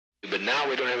But now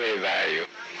we don't have any value.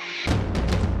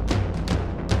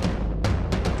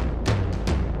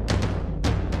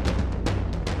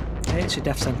 Okay, it's your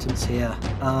death sentence here.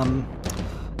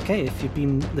 Okay, if you've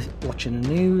been watching the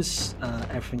news,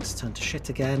 everything's turned to shit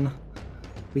again.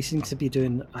 We seem to be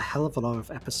doing a hell of a lot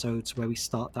of episodes where we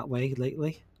start that way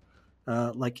lately.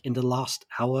 Like in the last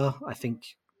hour, I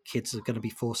think kids are going to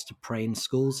be forced to pray in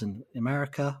schools in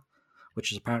America,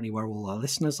 which is apparently where all our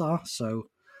listeners are. So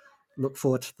look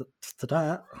forward to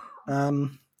that.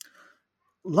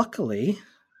 Luckily,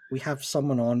 we have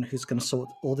someone on who's going to sort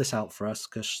all this out for us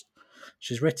because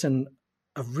she's written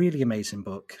a really amazing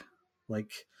book.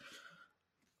 Like,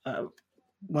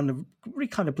 one that really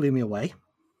kind of blew me away.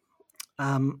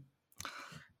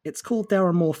 It's called There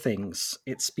Are More Things.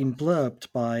 It's been blurbed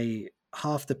by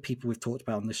half the people we've talked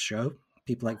about on this show.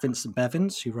 People like Vincent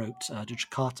Bevins, who wrote the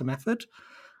Jakarta Method,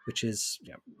 which is,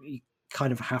 you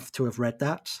kind of have to have read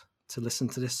that to listen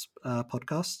to this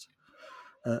podcast.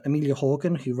 Amelia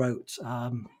Horgan, who wrote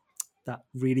that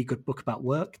really good book about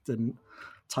work, the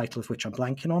title of which I'm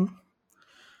blanking on.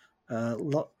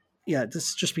 This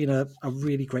has just been a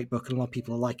really great book, and a lot of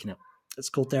people are liking it. It's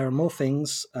called There Are More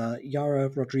Things. Yara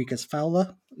Rodriguez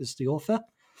Fowler is the author.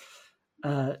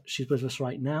 She's with us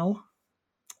right now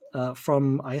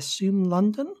from, I assume,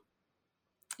 London?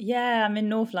 Yeah, I'm in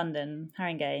North London,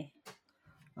 Haringey.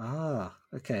 Ah,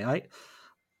 okay.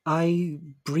 I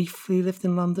briefly lived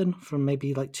in London for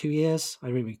maybe like 2 years. I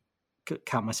really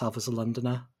count myself as a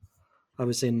Londoner. I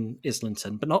was in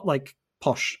Islington, but not like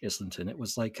posh Islington. It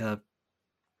was like a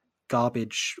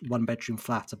garbage one-bedroom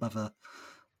flat above a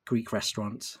Greek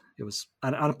restaurant. It was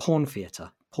and a porn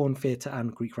theatre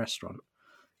and Greek restaurant.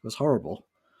 It was horrible.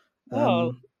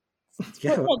 Oh,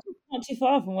 Yeah, not too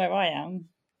far from where I am.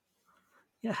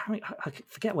 Yeah, I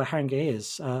forget where Haringey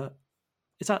is.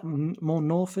 Is that more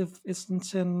north of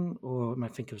Islington, or am I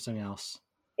thinking of something else?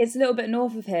 It's a little bit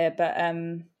north of here, but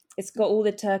it's got all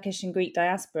the Turkish and Greek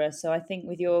diaspora. So I think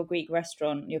with your Greek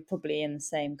restaurant, you're probably in the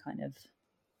same kind of.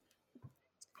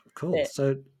 Cool. bit.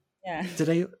 So, Yeah.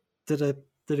 did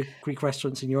the Greek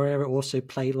restaurants in your area also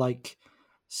play like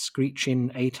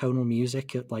screeching atonal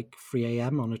music at like 3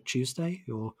 a.m. on a Tuesday,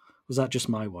 or was that just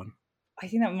my one? I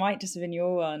think that might just have been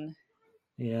your one.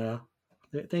 Yeah,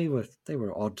 they were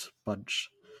an odd bunch.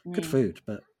 Good Mm. food,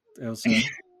 but it was.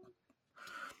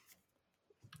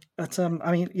 But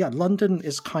I mean, yeah, London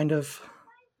is kind of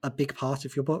a big part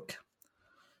of your book,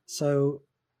 so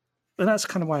and that's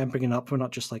kind of why I'm bringing it up. We're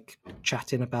not just like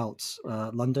chatting about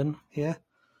London here,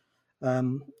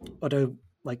 although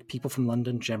like people from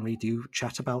London generally do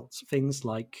chat about things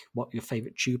like what your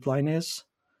favorite tube line is.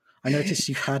 I noticed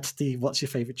you had the "What's your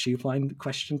favorite tube line"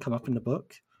 question come up in the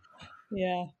book.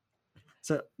 Yeah.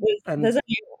 So there's only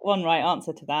one right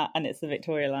answer to that, and it's the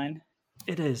Victoria line.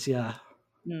 It is, yeah.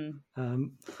 Mm.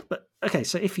 But okay,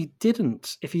 so if you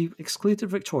excluded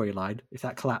Victoria line, if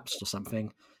that collapsed or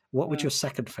something, what would your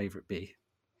second favorite be?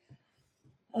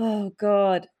 Oh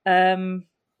God. I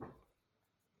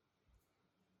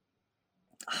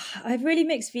have really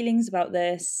mixed feelings about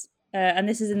this. And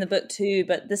this is in the book too,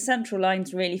 but the central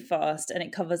line's really fast and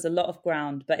it covers a lot of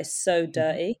ground, but it's so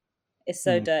dirty. It's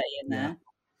so dirty in there.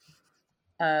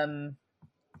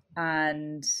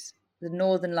 And the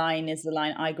northern line is the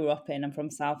line I grew up in. I'm from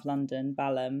South London,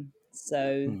 Balham.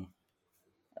 So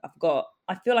I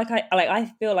feel like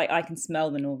I can smell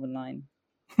the northern line.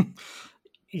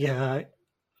 Yeah.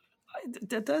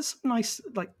 There's nice,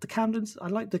 like the Camdens. I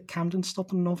like the Camden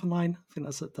stop on the Northern Line. I think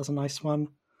that's a nice one.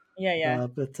 Yeah.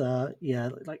 Yeah,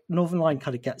 like Northern Line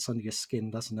kind of gets under your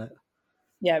skin, doesn't it?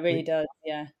 Yeah, it really does.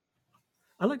 Yeah.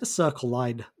 I like the Circle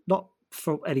Line, not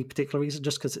for any particular reason,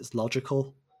 just because it's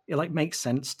logical. It like makes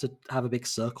sense to have a big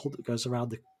circle that goes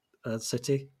around the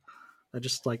city. It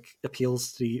just like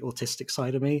appeals to the autistic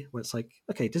side of me, where it's like,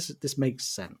 okay, this makes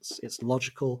sense. It's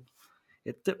logical.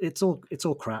 It's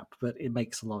all crap, but it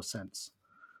makes a lot of sense.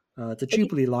 The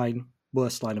Jubilee line,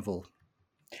 worst line of all.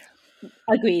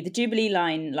 I agree. The Jubilee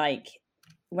line, like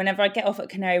whenever I get off at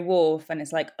Canary Wharf and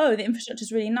it's like, oh, the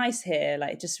infrastructure's really nice here,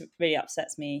 like it just really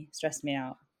upsets me, stressed me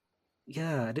out.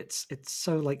 Yeah, and it's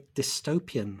so like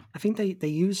dystopian. I think they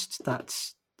used that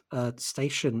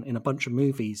station in a bunch of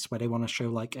movies where they want to show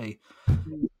like a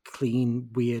clean,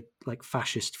 weird, like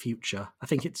fascist future. I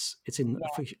think it's in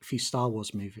a few Star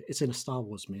Wars movies. It's in a Star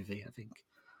Wars movie, I think.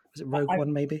 Was it Rogue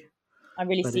One, maybe? I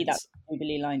really see that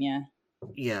Jubilee line, yeah.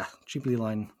 Yeah, Jubilee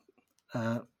line.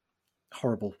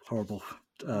 Horrible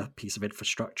piece of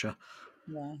infrastructure.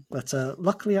 Yeah. But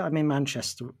luckily I'm in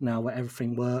Manchester now, where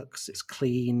everything works. It's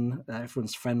clean.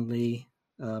 Everyone's friendly.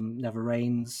 Never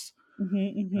rains.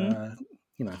 You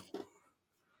know.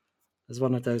 as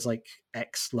one of those like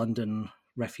ex-London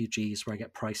refugees where I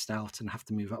get priced out and have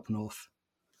to move up north.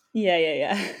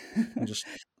 Yeah. And just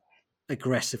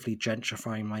aggressively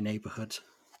gentrifying my neighborhood.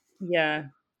 Yeah.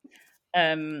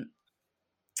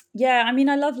 Yeah, I mean,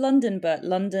 I love London, but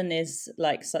London is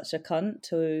like such a cunt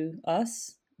to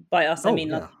us. By us, I mean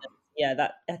yeah. London. Yeah,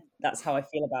 that's how I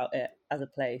feel about it as a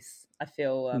place. I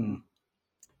feel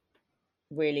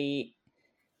really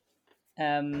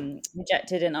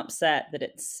rejected and upset that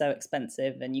it's so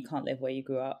expensive and you can't live where you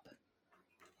grew up.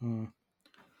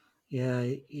 Yeah,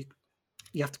 you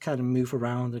have to kind of move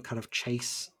around and kind of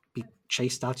be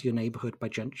chased out of your neighborhood by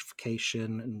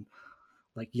gentrification and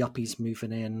like yuppies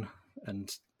moving in,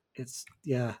 and it's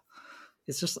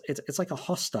like a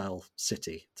hostile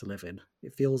city to live in.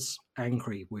 It feels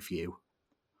angry with you.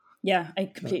 Yeah, I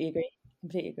completely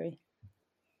agree.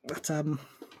 But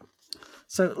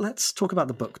so let's talk about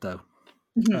the book though,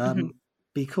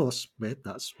 because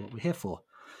that's what we're here for.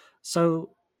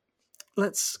 So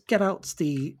let's get out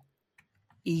the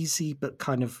easy but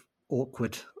kind of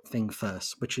awkward thing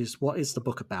first, which is, what is the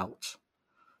book about?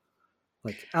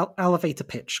 Like elevator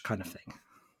pitch kind of thing.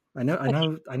 I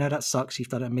know that sucks. You've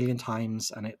done it a million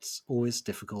times and it's always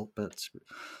difficult, but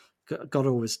gotta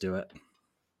always do it.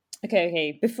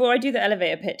 Okay. Before I do the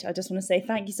elevator pitch, I just want to say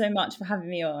thank you so much for having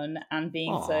me on and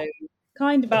being so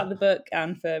kind about the book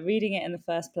and for reading it in the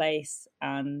first place.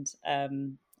 And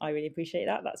I really appreciate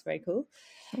that. That's very cool.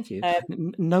 Thank you.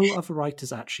 No other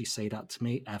writers actually say that to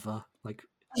me ever. Like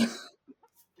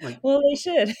well, they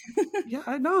should. Yeah,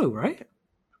 I know, right?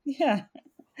 Yeah.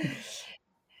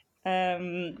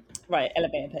 Right,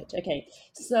 elevator pitch. Okay,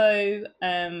 so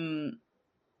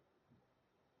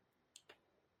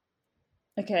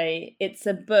it's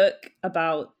a book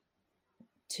about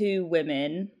two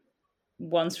women.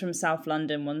 One's from South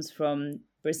London, one's from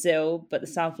Brazil, but the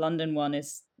South London one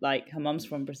is like her mum's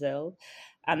from Brazil,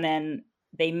 and then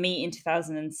they meet in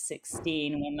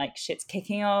 2016 when like shit's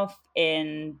kicking off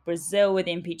in Brazil with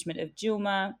the impeachment of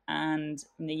Dilma, and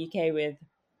in the UK with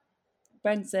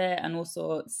Brexit and all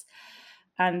sorts.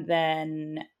 And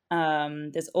then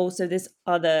there's also this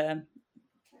other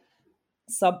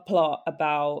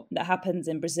subplot that happens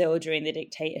in Brazil during the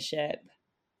dictatorship,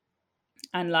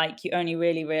 and like you only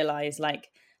really realize like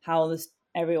how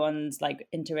everyone's like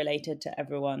interrelated to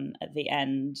everyone at the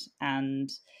end.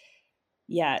 And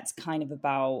yeah, it's kind of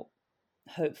about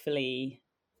hopefully,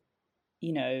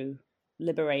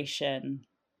 liberation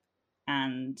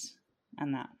and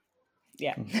that.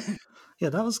 Yeah. Yeah,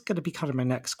 that was going to be kind of my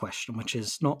next question, which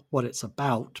is not what it's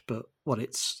about, but what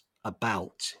it's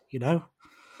about, Yeah.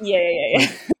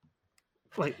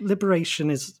 Like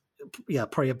liberation is,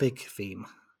 probably a big theme.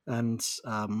 And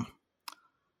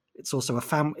it's also a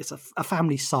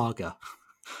family saga.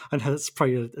 I know that's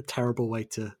probably a terrible way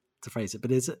to phrase it,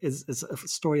 but it's a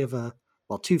story of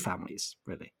two families,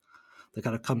 really. They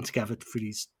kind of come together through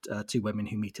these two women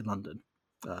who meet in London.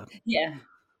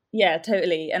 Yeah,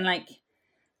 totally. And like,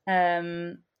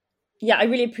 I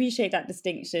really appreciate that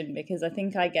distinction, because I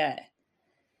think I get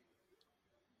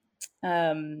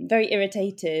very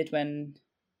irritated when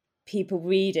people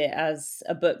read it as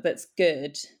a book that's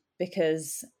good,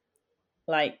 because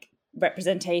like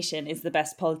representation is the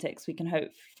best politics we can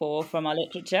hope for from our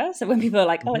literature. So when people are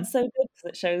like, oh, it's so good because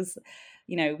it shows,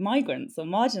 migrants or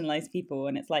marginalized people,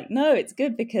 and it's like, no, it's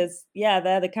good because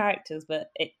they're the characters,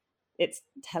 but it's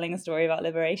telling a story about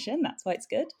liberation. That's why it's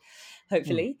good,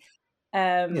 hopefully.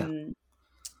 Anyway,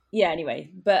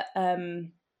 but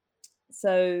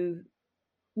so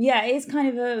it is kind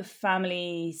of a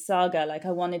family saga. Like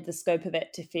I wanted the scope of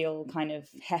it to feel kind of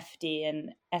hefty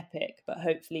and epic, but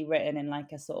hopefully written in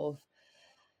like a sort of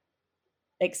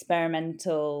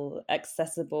experimental,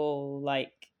 accessible,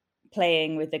 like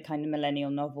playing with the kind of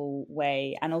millennial novel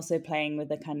way, and also playing with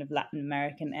the kind of Latin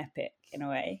American epic in a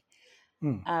way.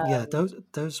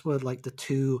 Those were like the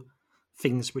two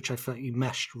things which I felt you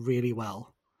meshed really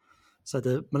well. So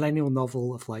the millennial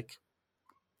novel of like,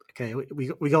 okay,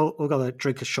 we got to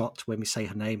drink a shot when we say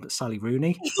her name, but Sally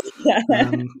Rooney.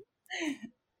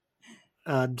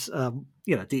 And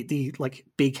the like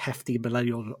big hefty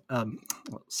millennial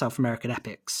South American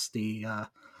epics, your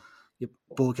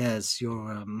Borges, your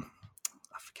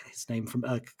I forget his name, from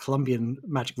a Colombian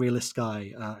magic realist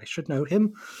guy. I should know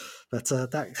him, but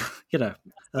that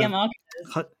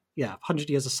 100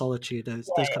 Years of Solitude, those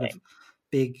kind of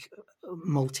big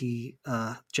multi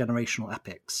generational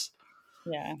epics.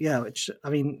 Which I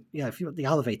mean, if you want the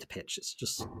elevator pitch,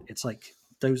 it's like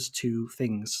those two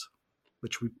things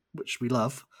which we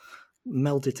love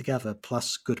melded together,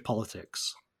 plus good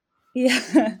politics.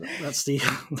 That's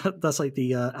like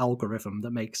the algorithm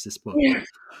that makes this book.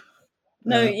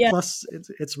 No, yeah, Plus,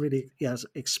 it's really it's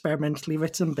experimentally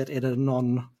written, but in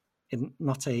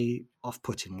not a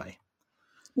off-putting way.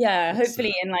 yeah. It's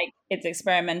Hopefully, in like it's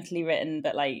experimentally written,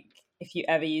 but like if you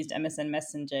ever used MSN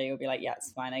Messenger, you'll be like, yeah,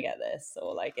 it's fine, I get this,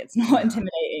 or like it's not yeah.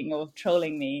 intimidating or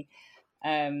trolling me.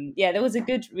 Yeah, there was a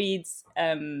Goodreads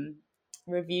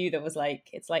review that was like,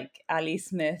 it's like Ali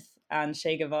Smith and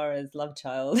Che Guevara's love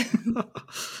child.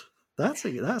 That's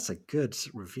a good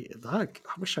review. I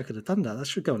wish I could have done that. That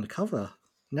should go on the cover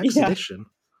next Yeah. edition.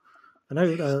 I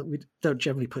know we don't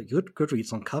generally put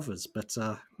Goodreads on covers, but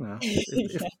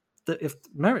if if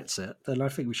merits it, then I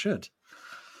think we should.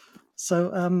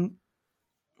 So,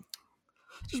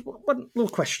 just one little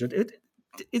question: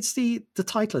 it's the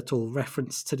title at all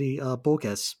reference to the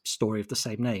Borges story of the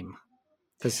same name?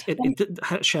 Because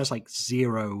it shares like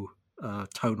zero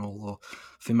tonal or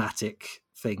thematic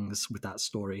things with that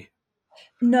story.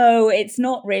 No, it's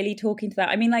not really talking to that.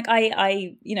 I mean, like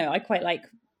I quite like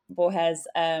Borges,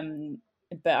 but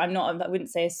I'm not. I wouldn't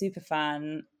say a super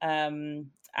fan.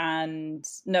 And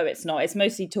no, it's not. It's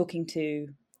mostly talking to,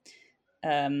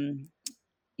 our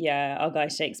guy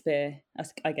Shakespeare,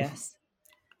 I guess.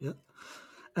 Yeah.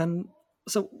 And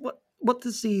so, what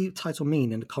does the title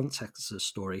mean in the context of the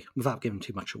story, without giving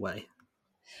too much away?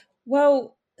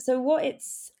 Well, so what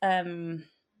it's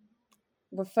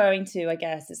referring to, I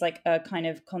guess, is like a kind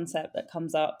of concept that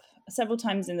comes up several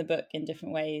times in the book in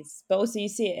different ways, but also you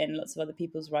see it in lots of other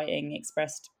people's writing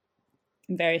expressed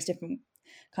in various different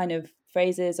kind of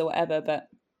phrases or whatever. But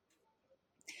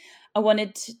I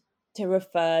wanted to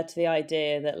refer to the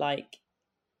idea that like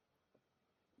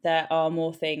there are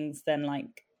more things than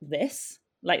like this,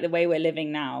 like the way we're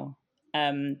living now.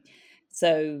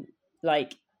 So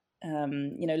like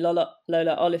Lola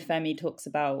Olufemi talks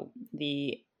about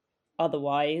the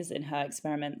otherwise in her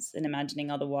experiments in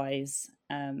imagining otherwise.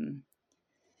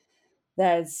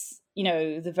 There's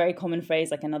the very common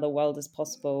phrase like another world is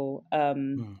possible. I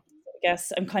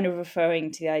guess I'm kind of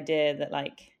referring to the idea that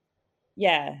like,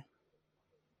 yeah,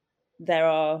 there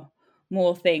are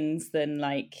more things than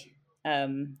like I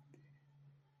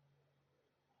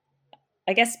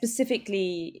guess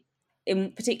specifically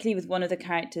particularly with one of the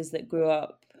characters that grew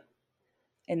up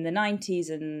in the 90s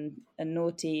and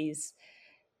noughties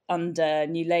under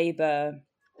New Labour.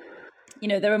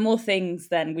 There are more things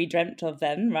than we dreamt of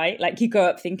then, right? Like you grow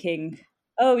up thinking,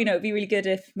 oh, it'd be really good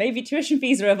if maybe tuition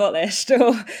fees were abolished, or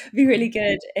it'd be really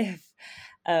good if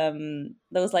there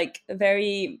was like a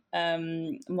very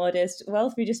modest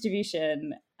wealth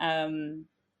redistribution.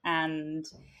 And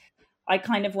I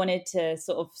kind of wanted to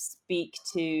sort of speak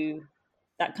to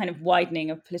that kind of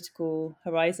widening of political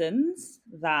horizons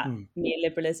that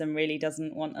neoliberalism really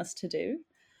doesn't want us to do.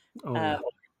 Yeah.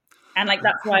 And like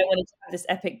that's why I wanted to have this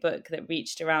epic book that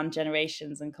reached around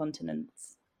generations and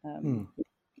continents.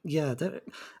 Yeah,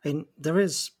 there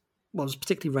is what was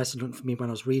particularly resonant for me when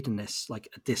I was reading this, like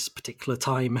at this particular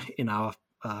time in our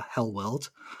hell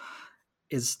world,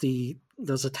 is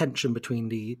there's a tension between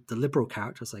the liberal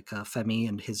characters like Femi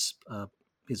and his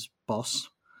boss,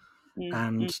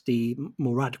 and the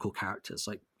more radical characters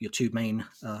like your two main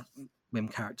women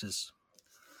characters.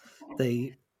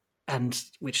 And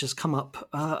which has come up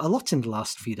a lot in the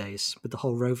last few days with the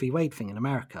whole Roe v. Wade thing in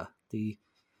America. The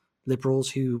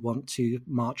liberals who want to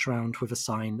march around with a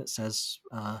sign that says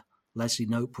Leslie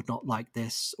Knope would not like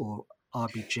this, or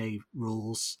RBJ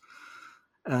rules.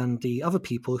 And the other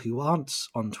people who aren't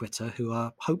on Twitter, who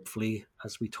are hopefully,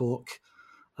 as we talk,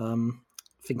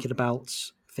 thinking about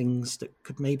things that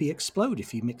could maybe explode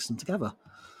if you mix them together.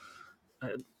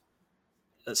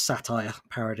 Satire,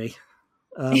 parody.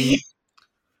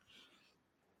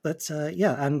 But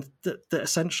and that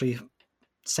essentially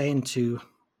saying to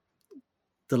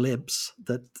the libs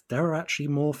that there are actually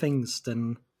more things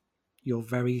than your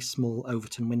very small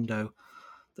Overton window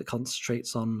that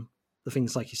concentrates on the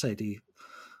things like you say,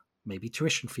 maybe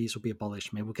tuition fees will be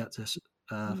abolished, maybe we'll get to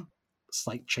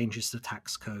slight changes to the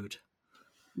tax code.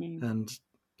 And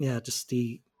just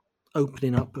the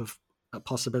opening up of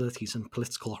possibilities and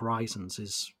political horizons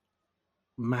is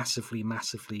massively,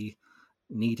 massively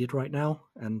needed right now.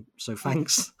 And so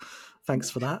thanks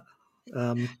for that.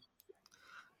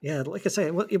 Like I say,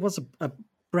 it was a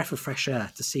breath of fresh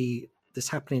air to see this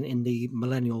happening in the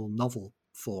millennial novel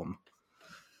form,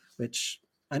 which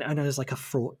I know is like a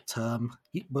fraught term,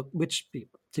 but which,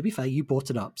 to be fair, you brought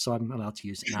it up, so I'm allowed to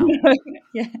use it now.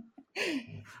 Yeah.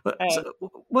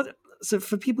 So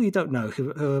for people you don't know,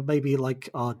 who are maybe like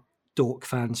our dork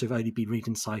fans who've only been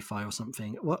reading sci-fi or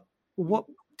something, what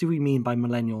do we mean by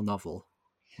millennial novel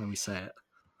when we say it?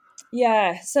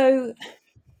 Yeah, so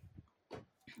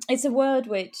it's a word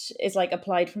which is like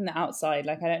applied from the outside.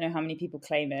 Like I don't know how many people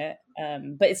claim it,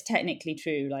 but it's technically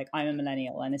true. Like I'm a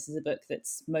millennial, and this is a book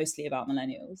that's mostly about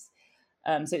millennials.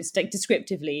 So it's like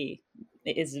descriptively,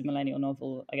 it is a millennial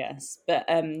novel, I guess. But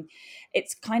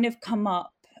it's kind of come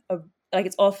up, like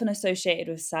it's often associated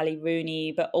with Sally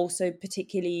Rooney, but also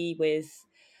particularly with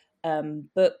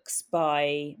books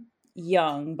by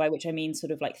young, by which I mean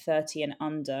sort of like 30 and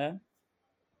under,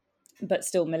 but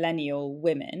still millennial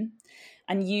women.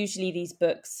 And usually these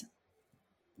books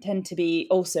tend to be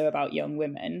also about young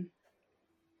women,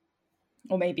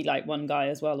 or maybe like one guy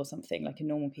as well, or something like in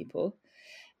Normal People.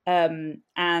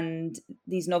 And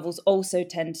these novels also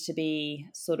tend to be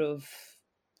sort of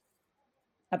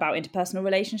about interpersonal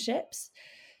relationships.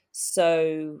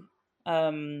 So,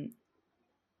 and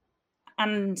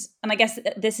I guess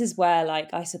this is where,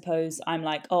 like, I suppose I'm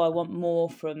like, oh, I want more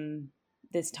from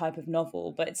this type of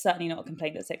novel, but it's certainly not a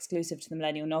complaint that's exclusive to the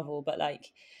millennial novel. But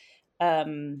like,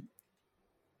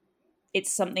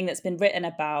 it's something that's been written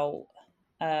about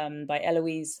by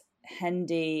Eloise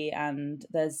Hendy, and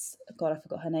there's, God, I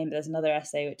forgot her name, but there's another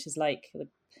essay which is like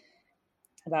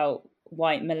about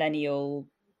white millennial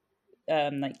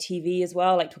like TV as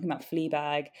well, like talking about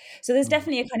Fleabag. So there's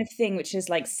definitely a kind of thing which is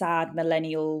like sad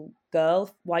millennial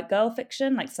white girl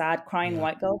fiction, like sad crying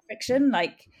white girl fiction,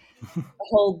 like a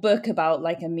whole book about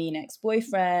like a mean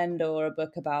ex-boyfriend, or a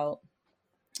book about,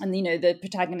 and you know, the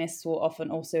protagonists will often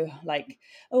also like,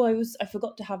 oh, I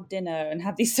forgot to have dinner, and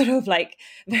have these sort of like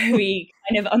very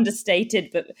kind of understated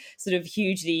but sort of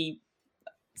hugely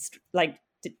like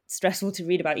stressful to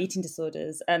read about eating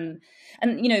disorders. And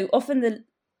you know, often the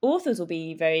authors will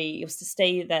be to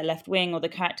stay their left wing, or the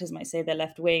characters might say they're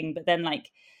left wing, but then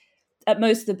like at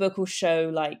most the book will show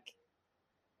like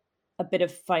a bit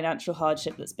of financial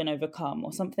hardship that's been overcome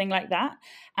or something like that.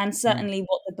 And certainly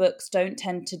what the books don't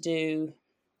tend to do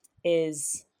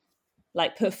is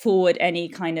like put forward any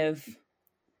kind of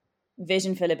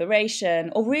vision for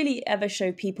liberation, or really ever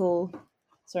show people,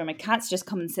 sorry, my cat's just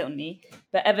come and sit on me,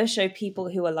 but ever show people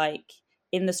who are like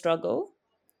in the struggle.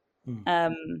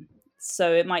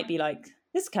 So it might be like,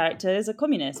 this character is a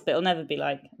communist, but it'll never be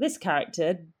like, this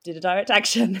character did a direct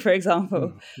action, for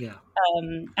example.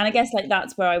 And I guess like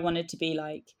that's where I wanted to be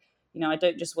like, you know, I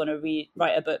don't just want to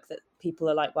write a book that people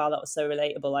are like, wow, that was so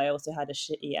relatable. I also had a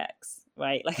shitty ex,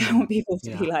 right? Like I want people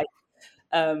to be like,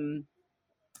 oh,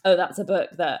 that's a book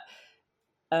that,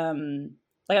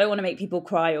 like I don't want to make people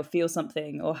cry or feel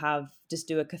something or just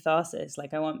do a catharsis.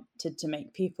 Like I want to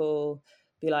make people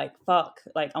be like, fuck,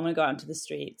 like I'm gonna go out into the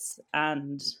streets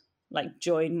and like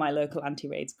join my local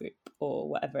anti-raids group or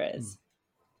whatever it is.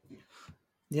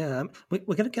 Yeah, we're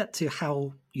going to get to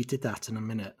how you did that in a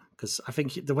minute, because I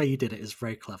think the way you did it is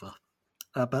very clever.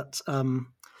 But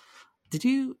did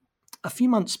you, a few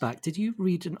months back, did you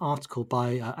read an article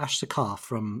by Ash Sakar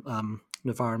from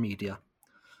Novara Media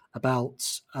about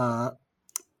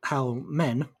how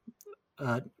men,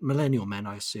 millennial men,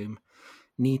 I assume,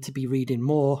 need to be reading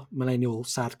more millennial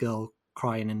sad girl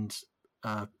crying and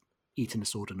eating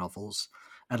disorder novels,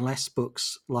 and less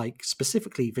books like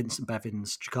specifically Vincent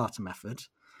Bevin's Jakarta Method,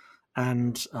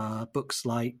 and books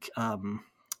like what's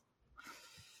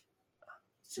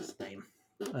his name?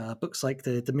 Books like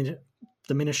the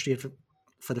Ministry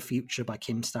for the Future by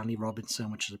Kim Stanley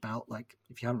Robinson, which is about, like,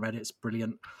 if you haven't read it, it's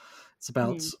brilliant. It's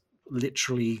about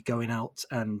literally going out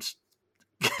and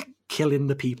killing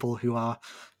the people who are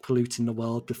polluting the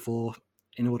world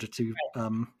in order to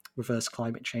reverse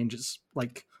climate change. It's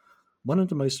like one of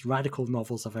the most radical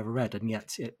novels I've ever read, and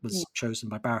yet it was chosen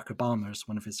by Barack Obama as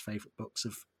one of his favorite books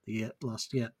of the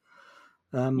last year.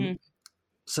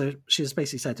 So she has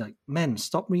basically said, like, men,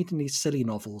 stop reading these silly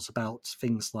novels about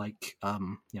things like,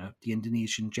 you know, the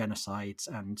Indonesian genocides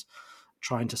and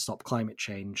trying to stop climate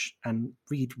change, and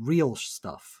read real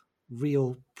stuff,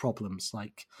 real problems,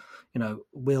 like, you know,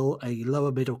 will a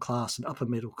lower middle class and upper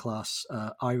middle class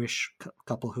Irish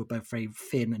couple who are both very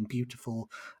thin and beautiful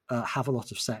have a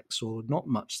lot of sex or not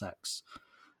much sex?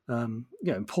 You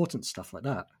know, important stuff like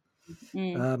that.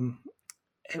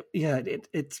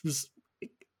 It was.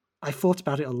 I thought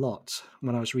about it a lot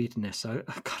when I was reading this. I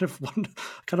kind of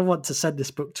want to send this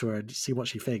book to her and see what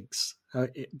she thinks.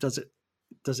 Does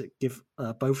it give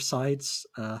both sides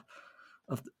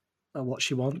of what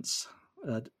she wants?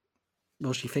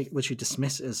 Will she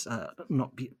dismiss it as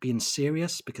not being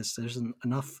serious because there isn't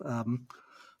enough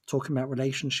talking about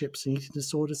relationships and eating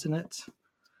disorders in it?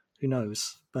 Who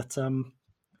knows? But so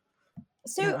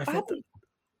yeah,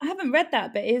 I haven't read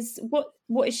that, but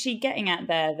what is she getting at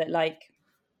there? That like,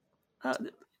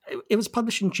 it was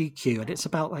published in GQ, and it's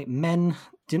about like men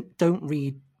don't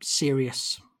read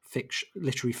serious fiction,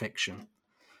 literary fiction.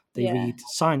 They read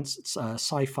science,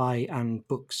 sci-fi, and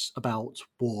books about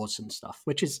wars and stuff,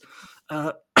 which is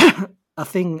a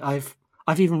thing I've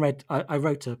even read. I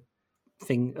wrote a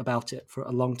thing about it for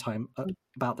a long time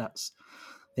about that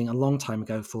thing a long time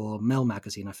ago for Mel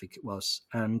magazine, I think it was,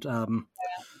 and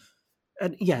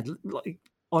yeah, like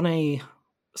on a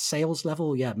sales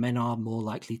level, yeah, men are more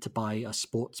likely to buy a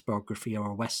sports biography or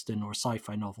a western or a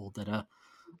sci-fi novel than a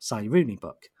Sally Rooney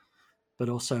book. But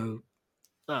also,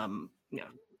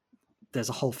 there's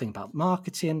a whole thing about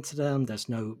marketing to them. There's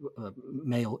no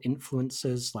male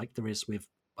influencers like there is with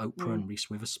Oprah and Reese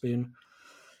Witherspoon.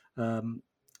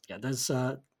 There's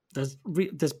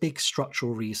big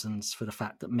structural reasons for the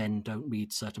fact that men don't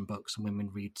read certain books and women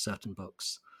read certain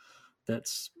books.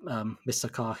 That's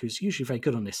Mr. Carr, who's usually very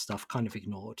good on this stuff, kind of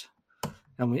ignored.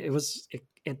 And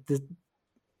the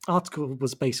article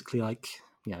was basically like,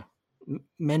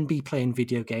 men be playing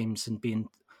video games and being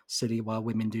silly while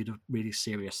women do the really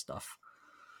serious stuff.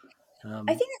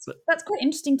 I think that's quite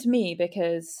interesting to me,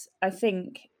 because I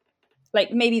think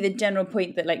like maybe the general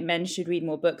point that like men should read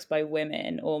more books by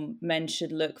women, or men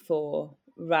should look for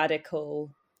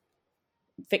radical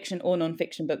fiction or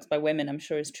non-fiction books by women, I'm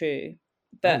sure is true.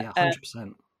 But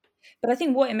 100%. But I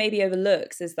think what it maybe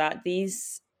overlooks is that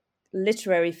these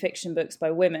literary fiction books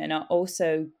by women are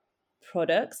also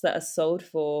products that are sold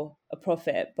for a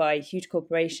profit by huge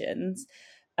corporations.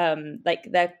 Like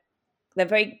they're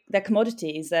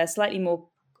commodities. They're slightly more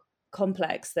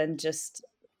complex than just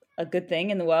a good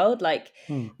thing in the world. Like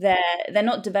they're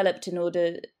not developed in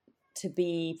order to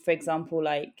be, for example,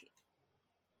 like,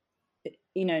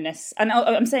 you know, and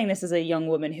I'm saying this as a young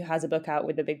woman who has a book out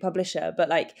with a big publisher, but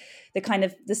like the kind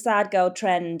of the sad girl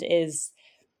trend is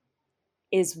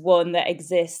one that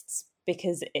exists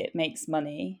because it makes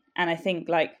money. And I think,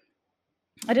 like,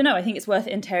 I don't know, I think it's worth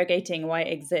interrogating why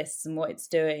it exists and what it's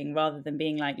doing, rather than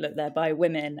being like, look, they're by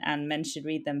women and men should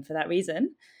read them for that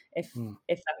reason, if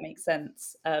that makes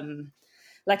sense.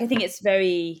 Like, I think there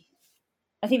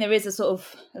is a sort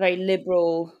of a very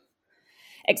liberal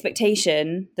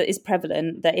expectation that is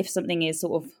prevalent that if something is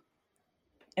sort of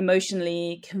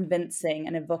emotionally convincing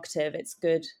and evocative, it's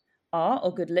good art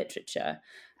or good literature.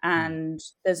 And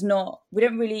we're not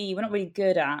really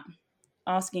good at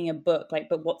asking a book like,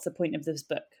 but what's the point of this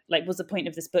book? Like, was the point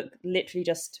of this book literally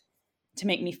just to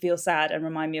make me feel sad and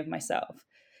remind me of myself?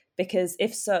 Because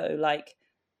if so, like,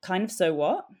 kind of, so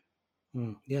what?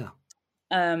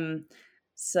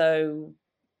 So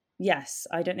yes,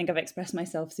 I don't think I've expressed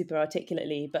myself super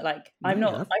articulately, but like, I'm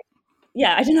not.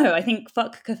 I don't know. I think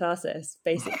fuck catharsis,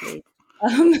 basically.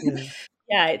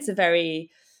 It's a very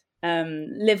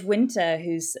Liv Winter,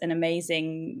 who's an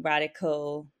amazing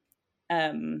radical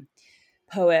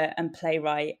poet and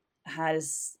playwright,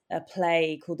 has a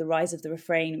play called The Rise of the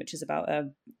Refrain, which is about a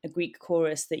Greek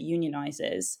chorus that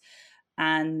unionizes.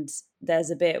 And there's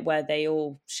a bit where they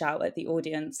all shout at the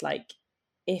audience, like,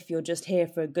 if you're just here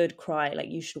for a good cry, like,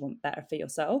 you should want better for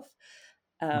yourself.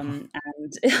 And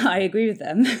I agree with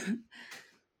them.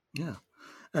 Yeah.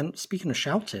 And speaking of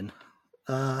shouting,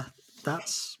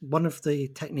 that's one of the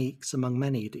techniques among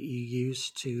many that you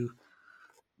use to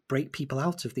break people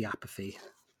out of the apathy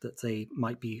that they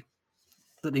might,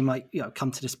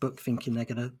 come to this book thinking they're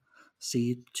going to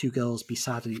see two girls be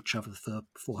sad at each other for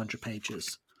 400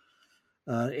 pages.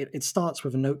 It starts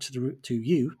with a note to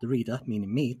you, the reader,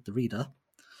 meaning me, the reader.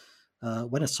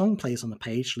 When a song plays on the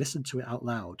page, listen to it out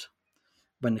loud.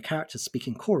 When the characters speak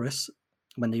in chorus,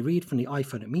 when they read from the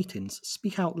iPhone at meetings,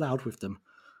 speak out loud with them.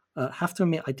 Have to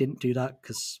admit, I didn't do that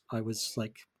because I was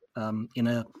like in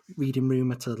a reading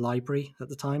room at a library at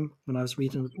the time when I was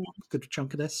reading a good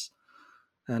chunk of this,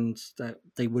 and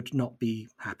they would not be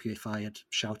happy if I had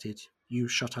shouted, "You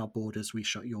shut our borders, we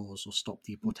shut yours," or "Stop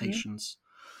deportations."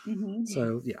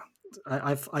 So yeah,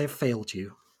 I have failed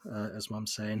you, as what I'm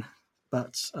saying.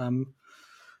 But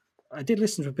I did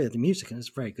listen to a bit of the music and it's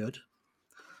very good.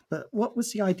 But what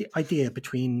was the idea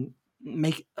between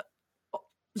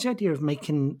was the idea of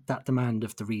making that demand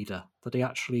of the reader that they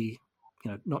actually,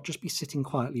 not just be sitting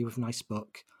quietly with a nice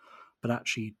book, but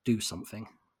actually do something,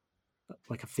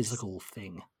 like a physical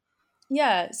thing?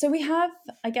 Yeah, so we have,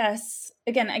 I guess,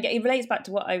 again, it relates back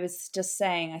to what I was just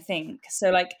saying, I think.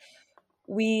 So, like,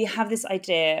 we have this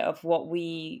idea of what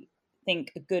we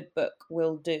think a good book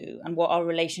will do and what our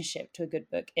relationship to a good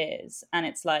book is. And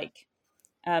it's like,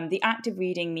 the act of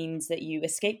reading means that you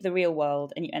escape the real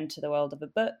world and you enter the world of a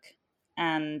book,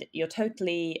 and you're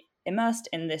totally immersed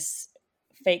in this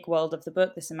fake world of the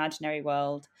book, this imaginary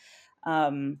world.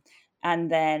 And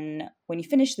then when you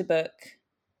finish the book,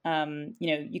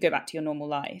 you go back to your normal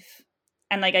life.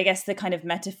 And like, I guess the kind of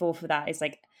metaphor for that is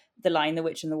like the line, The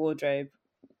Witch and the Wardrobe,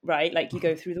 right? Like you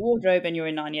go through the wardrobe and you're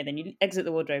in Narnia, then you exit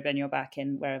the wardrobe and you're back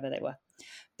in wherever they were.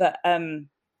 But and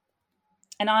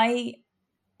I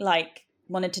like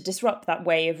wanted to disrupt that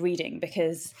way of reading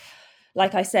because,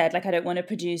 like I said, like I don't want to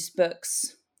produce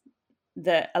books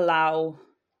that allow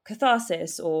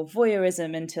catharsis or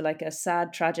voyeurism into like a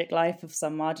sad, tragic life of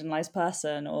some marginalized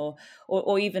person, or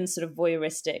even sort of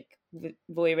voyeurism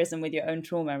with your own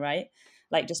trauma, right?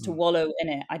 Like just to wallow in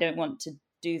it. I don't want to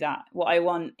do that. What I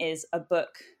want is a book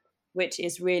which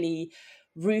is really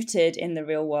rooted in the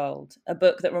real world, a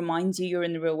book that reminds you you're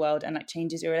in the real world and like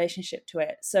changes your relationship to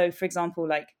it. So, for example,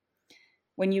 like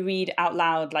when you read out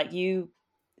loud, like you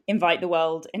invite the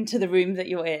world into the room that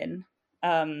you're in.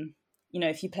 You know,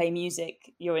 if you play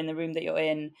music, you're in the room that you're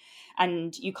in,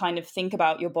 and you kind of think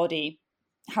about your body.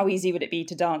 How easy would it be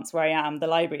to dance where I am, the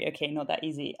library? Okay, not that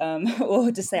easy.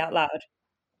 Or to say out loud.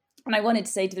 And I wanted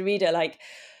to say to the reader, like,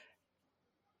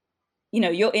 you know,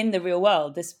 you're in the real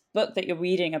world. This book that you're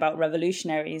reading about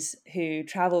revolutionaries who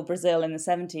traveled Brazil in the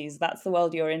 70s, that's the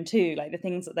world you're in too. Like the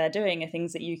things that they're doing are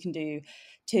things that you can do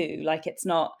too. Like it's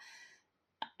not,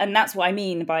 and that's what I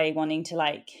mean by wanting to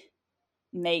like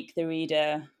make the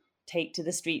reader take to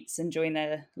the streets and join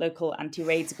their local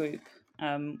anti-raids group,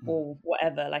 or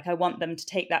whatever. Like I want them to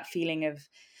take that feeling of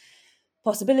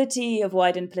possibility, of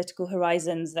widened political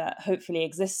horizons that hopefully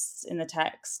exists in the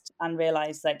text, and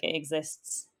realize like it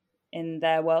exists in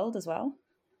their world as well.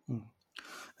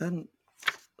 And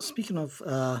speaking of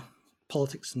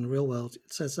politics in the real world,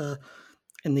 it says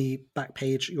in the back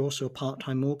page you're also a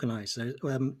part-time organizer.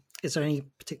 Is there any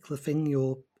particular thing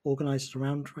you're organized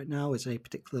around right now? Is there a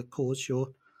particular cause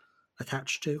you're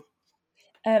attached to?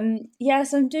 Yeah,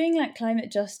 so I'm doing like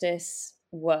climate justice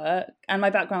work, and my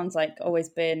background's like always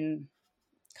been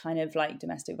kind of like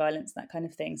domestic violence, that kind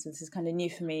of thing. So this is kind of new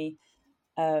for me.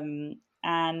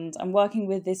 And I'm working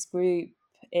with this group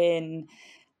in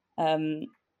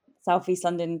Southeast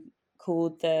London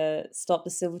called the Stop the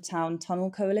Silvertown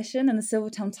Tunnel Coalition. And the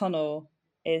Silvertown Tunnel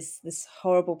is this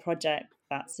horrible project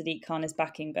that Sadiq Khan is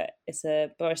backing, but it's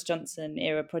a Boris Johnson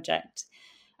era project.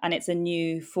 And it's a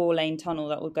new 4-lane tunnel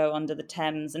that will go under the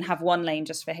Thames and have 1 lane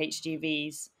just for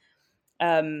HGVs.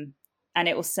 And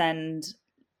it will send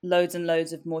loads and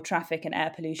loads of more traffic and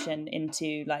air pollution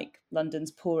into like London's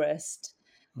poorest,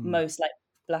 most like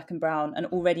black and brown and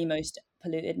already most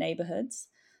polluted neighborhoods.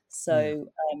 So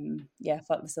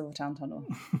fuck the Silvertown Tunnel.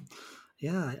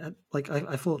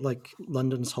 I thought like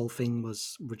London's whole thing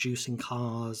was reducing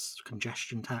cars,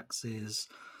 congestion taxes.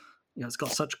 You know, it's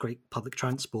got such great public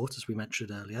transport, as we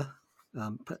mentioned earlier,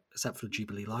 except for the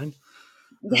Jubilee line.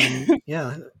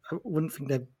 I wouldn't think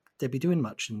they'd be doing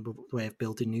much in the way of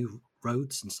building new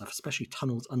roads and stuff, especially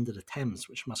tunnels under the Thames,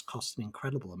 which must cost an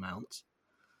incredible amount.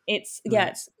 It's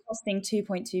costing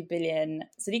 2.2 billion.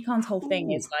 Sadiq Khan's whole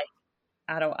thing is like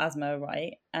adult asthma,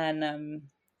 right? And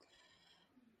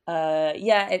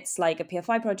it's like a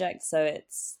PFI project, so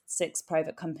it's 6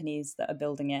 private companies that are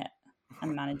building it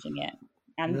and managing it.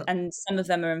 And some of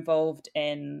them are involved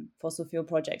in fossil fuel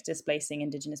projects displacing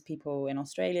Indigenous people in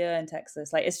Australia and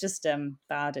Texas. Like it's just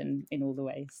bad in all the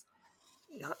ways.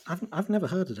 Yeah, I've never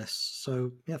heard of this,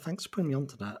 so yeah, thanks for putting me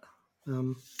onto that.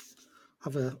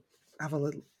 Have a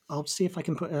little. I'll see if I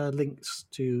can put links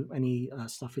to any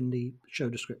stuff in the show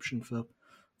description for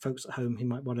folks at home who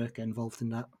might want to get involved in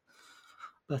that.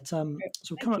 But so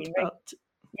we're coming up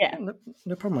about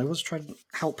no problem. I always try to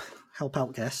help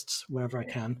out guests wherever I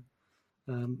can.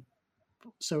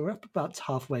 So we're up about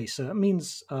halfway, so it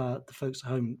means the folks at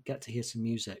home get to hear some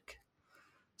music.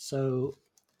 So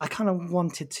I kind of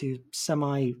wanted to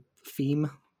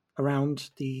semi-theme around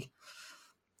the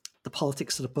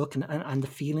politics of the book and the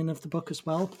feeling of the book as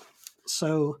well.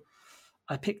 So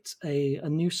I picked a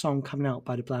new song coming out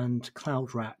by the band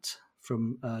Cloud Rat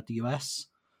from the US.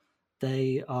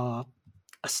 They are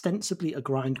ostensibly a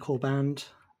grindcore band,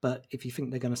 but if you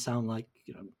think they're going to sound like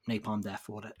Napalm Death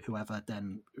or whoever,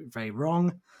 then very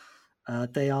wrong.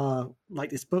 They are, like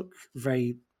this book,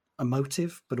 very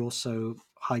emotive, but also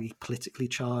highly politically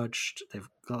charged. They've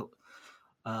got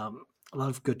a lot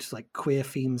of good like queer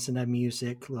themes in their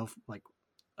music. A lot of like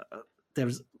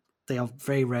they are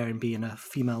very rare in being a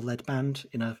female-led band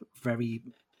in a very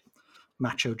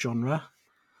macho genre.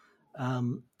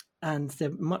 And they're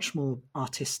much more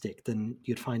artistic than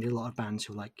you'd find in a lot of bands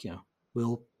who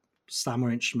will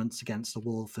slammer instruments against the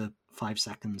wall for 5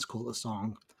 seconds, call it a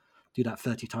song, do that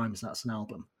 30 times, that's an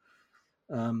album.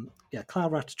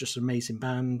 Cloud Rat is just an amazing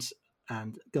band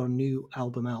and got a new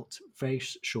album out very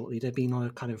shortly. They've been on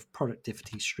a kind of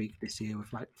productivity streak this year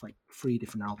with like 3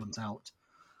 different albums out.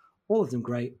 All of them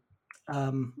great.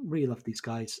 Really love these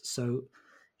guys. So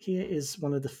here is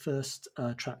one of the first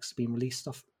tracks being released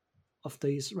off of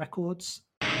these records.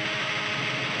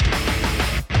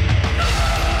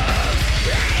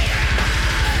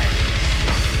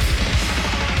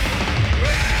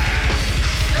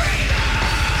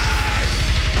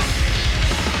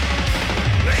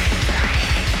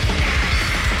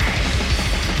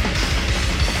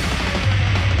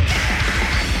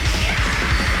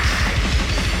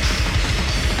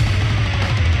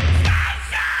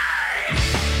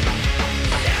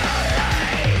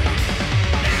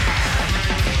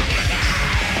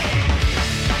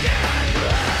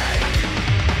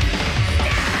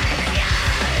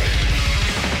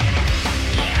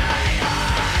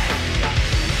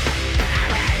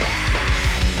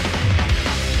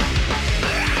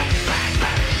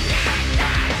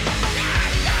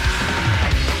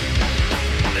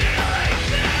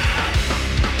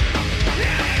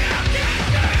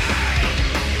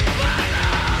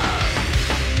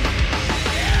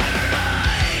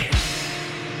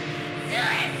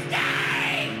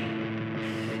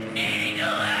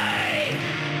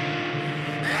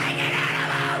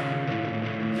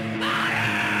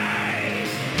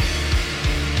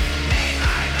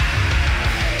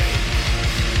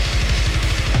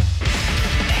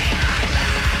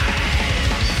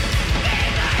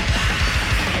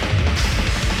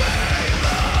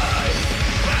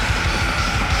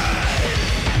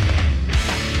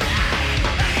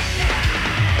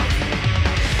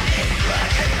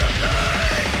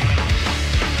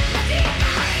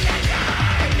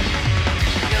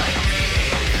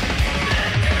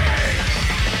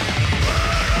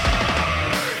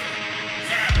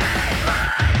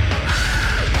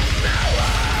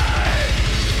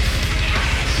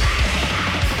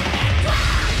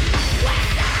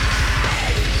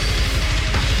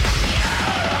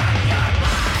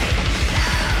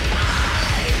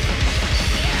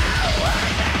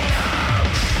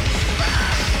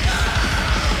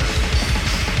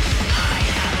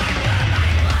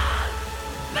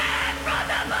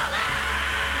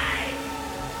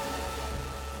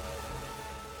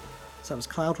 So that was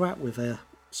Cloud Rat with a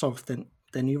sort of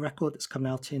their new record that's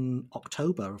coming out in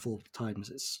October of all times.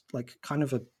 It's like kind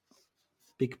of a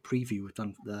big preview we've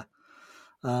done there.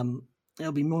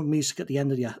 There'll be more music at the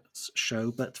end of the show,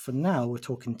 but for now we're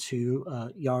talking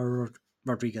to Yara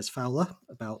Rodriguez Fowler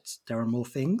about There Are More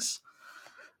Things.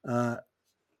 So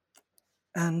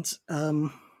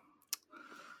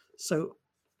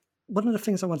one of the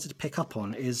things I wanted to pick up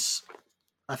on is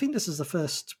I think this is the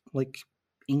first like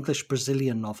English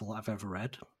Brazilian novel I've ever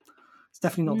read. It's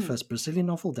definitely not the first Brazilian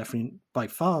novel, definitely by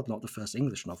far not the first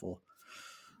English novel.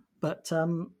 But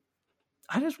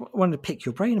I just wanted to pick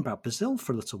your brain about Brazil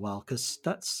for a little while, because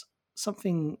that's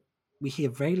something we hear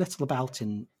very little about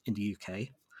in the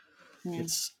UK.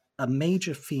 It's a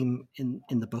major theme in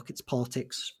the book. It's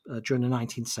politics during the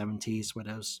 1970s, where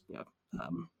there was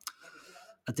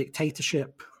a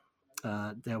dictatorship.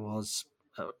 There was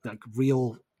like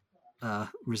real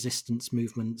resistance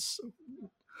movements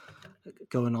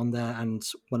going on there, and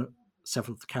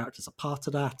several of the characters are part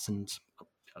of that, and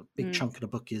a big chunk of the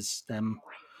book is them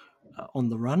on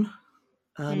the run.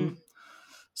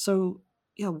 So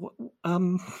yeah,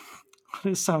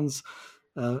 it sounds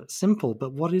simple,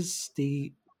 but what is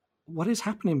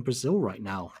happening in Brazil right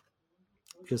now?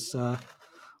 Because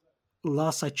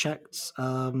last I checked,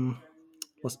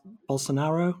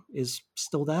 Bolsonaro is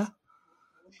still there,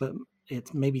 but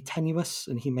it's maybe tenuous,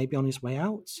 and he may be on his way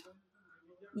out.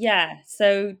 Yeah,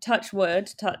 so touch wood,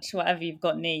 touch whatever you've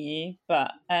got near you,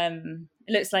 but it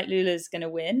looks like Lula's going to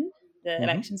win the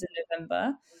elections in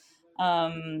November.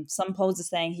 Some polls are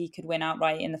saying he could win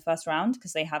outright in the first round,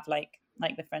 because they have like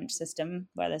the French system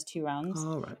where there's 2 rounds.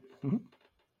 All right.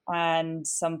 And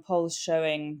some polls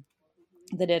showing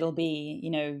that it'll be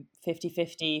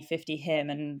 50-50 him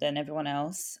and then everyone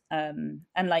else, and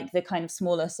like the kind of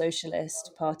smaller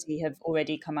socialist party have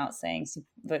already come out saying to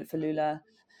vote for Lula.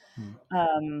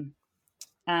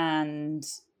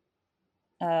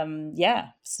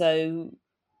 So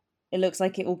it looks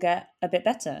like it will get a bit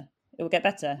better. It will get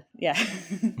better. Yeah.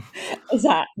 Is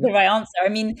that the right answer? I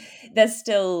mean, there's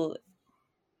still,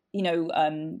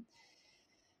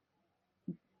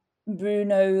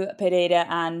 Bruno Pereira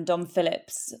and Dom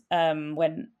Phillips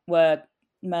were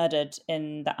murdered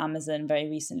in the Amazon very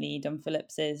recently. Dom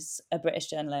Phillips is a British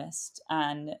journalist,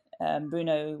 and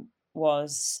Bruno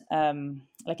was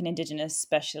like an indigenous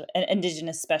special.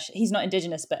 He's not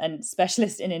indigenous, but a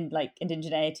specialist in like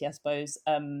indigeneity, I suppose.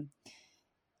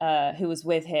 Who was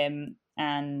with him,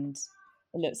 and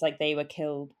it looks like they were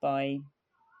killed by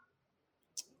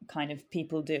kind of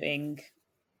people doing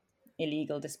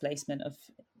illegal displacement of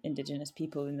indigenous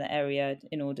people in the area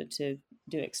in order to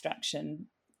do extraction.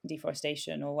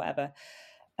 deforestation or whatever.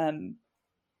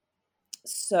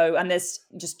 So, and there's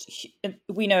just,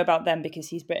 we know about them because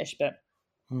he's British, but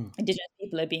Indigenous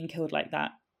people are being killed like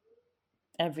that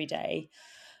every day.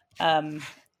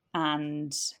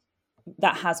 And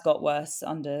that has got worse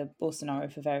under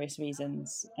Bolsonaro for various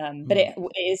reasons. But it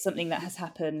is something that has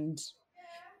happened.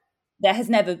 There has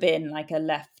never been like a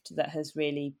left that has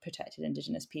really protected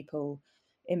Indigenous people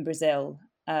in Brazil,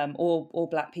 or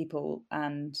Black people.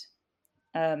 And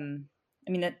I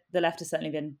mean, the left has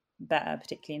certainly been better,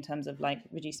 particularly in terms of like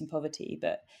reducing poverty.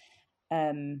 But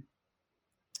something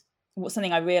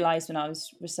I realized when I was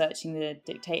researching the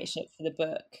dictatorship for the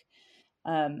book,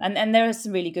 and there are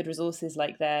some really good resources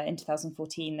like there. In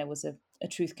 2014, there was a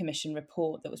Truth Commission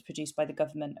report that was produced by the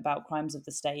government about crimes of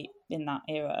the state in that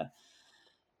era.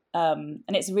 And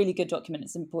it's a really good document.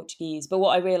 It's in Portuguese. But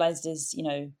what I realized is, you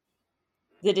know,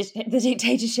 the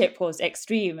dictatorship was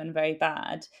extreme and very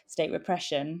bad, state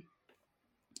repression.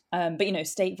 But, you know,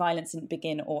 state violence didn't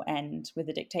begin or end with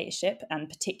the dictatorship, and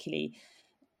particularly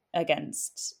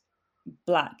against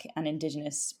Black and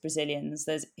Indigenous Brazilians.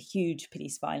 There's huge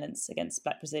police violence against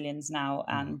Black Brazilians now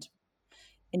and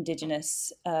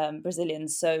Indigenous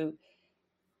Brazilians. So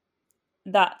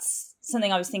that's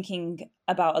something I was thinking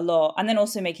about a lot. And then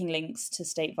also making links to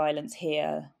state violence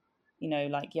here, you know,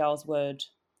 like Yarl's Wood,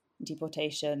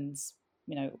 deportations,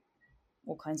 you know,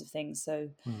 all kinds of things. So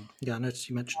yeah, I noticed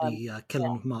you mentioned the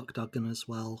killing of Mark Duggan as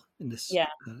well in this,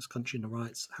 this country, and the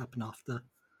riots that happened after.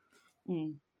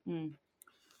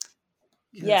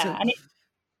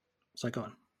 So go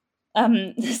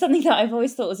on. Something that I've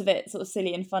always thought was a bit sort of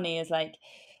silly and funny is like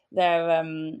they're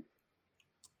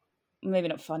maybe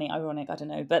not funny, ironic, I don't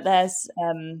know, but there's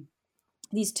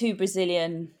these two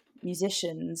Brazilian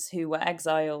musicians who were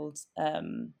exiled, I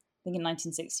think in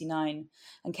 1969,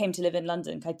 and came to live in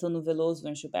London, Caetano Veloso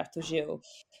and Gilberto Gil.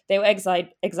 They were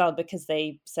exiled because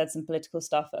they said some political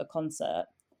stuff at a concert,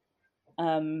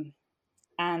 and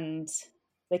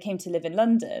they came to live in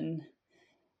London.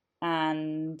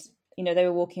 And, you know, they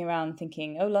were walking around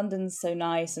thinking, oh, London's so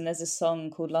nice. And there's a song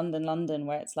called London, London,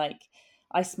 where it's like,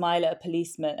 I smile at a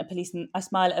policeman, I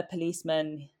smile at a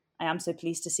policeman, I am so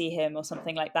pleased to see him, or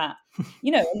something like that.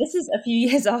 You know, and this is a few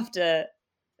years after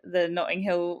the Notting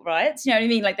Hill riots. You know what I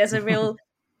mean? Like there's a real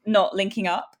not linking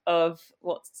up of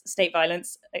what's state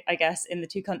violence, I guess, in the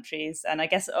two countries. And I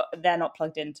guess they're not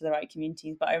plugged into the right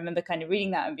communities. But I remember kind of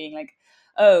reading that and being like,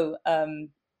 oh,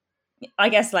 I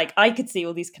guess like I could see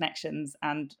all these connections,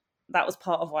 and that was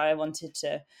part of why I wanted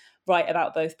to write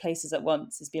about both places at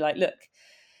once, is be like, look,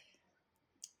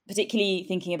 particularly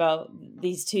thinking about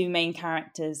these two main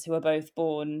characters who are both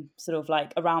born sort of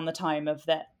like around the time of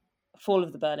the fall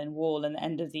of the Berlin Wall and the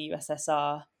end of the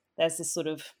USSR. There's this sort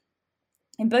of,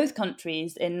 in both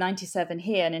countries, in 97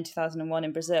 here and in 2001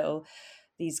 in Brazil,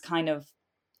 these kind of,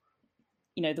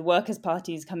 you know, the workers'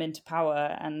 parties come into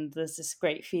power and there's this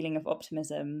great feeling of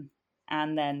optimism.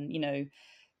 And then, you know,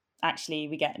 actually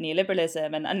we get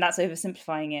neoliberalism, and that's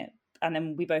oversimplifying it. And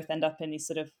then we both end up in these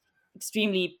sort of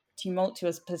extremely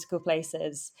tumultuous political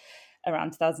places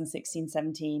around 2016,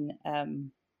 17.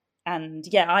 And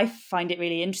yeah, I find it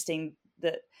really interesting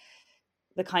that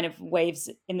the kind of waves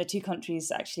in the two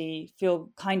countries actually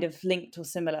feel kind of linked or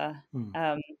similar.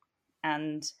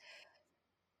 And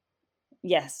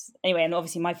yes, anyway, and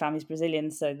obviously my family's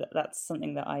Brazilian, so that's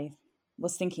something that I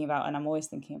was thinking about and I'm always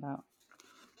thinking about.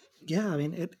 Yeah, I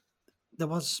mean, there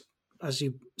was, as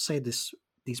you say, these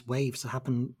waves that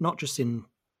happen not just in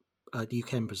the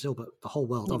UK and Brazil, but the whole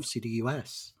world, obviously the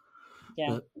US. Yeah.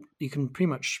 But you can pretty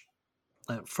much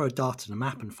throw a dart at a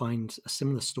map and find a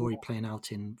similar story playing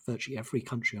out in virtually every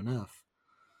country on earth.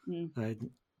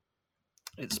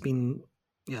 It's been,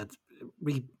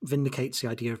 vindicates the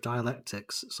idea of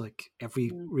dialectics. It's like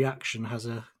every reaction has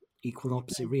a equal and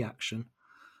opposite reaction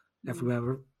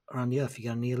everywhere around the earth. You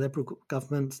get a neoliberal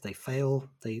government, they fail,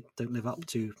 they don't live up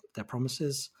to their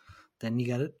promises. Then you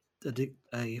get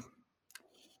a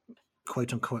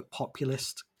quote unquote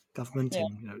populist government in,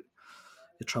 you know,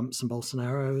 the Trumps and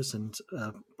Bolsonaros and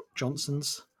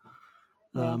Johnsons.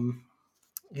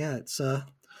 It's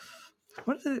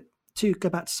to go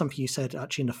back to something you said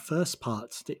actually in the first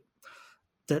part,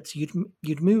 that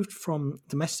you'd moved from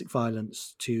domestic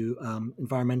violence to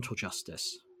environmental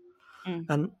justice,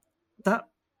 and that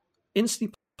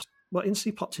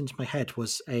instantly popped into my head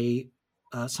was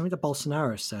something that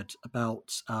Bolsonaro said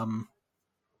about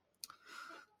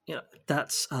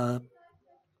that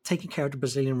taking care of the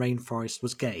Brazilian rainforest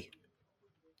was gay.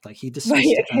 Like he dismissed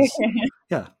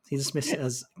it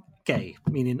as gay,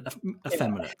 meaning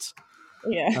effeminate.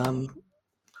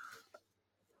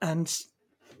 And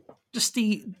just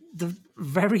the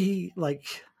very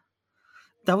like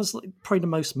that was probably the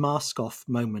most mask-off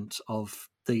moment of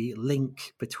the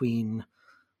link between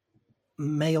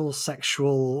male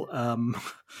sexual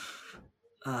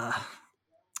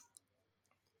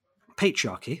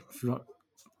patriarchy, if you want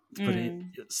to put it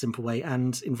in a simple way,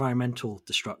 and environmental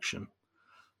destruction.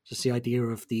 Just the idea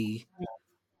of the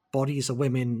bodies of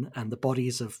women and the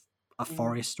bodies of a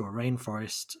forest or a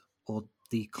rainforest or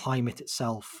the climate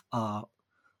itself are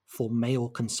for male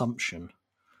consumption.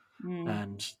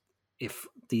 And if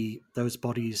those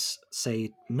bodies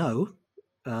say no,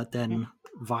 then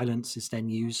violence is then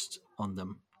used on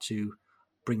them to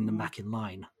bring them back in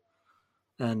line.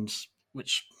 And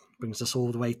which brings us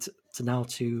all the way to now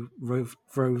to Roe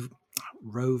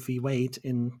v. Wade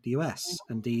in the US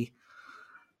and these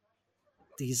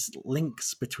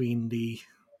links between the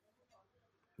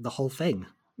whole thing.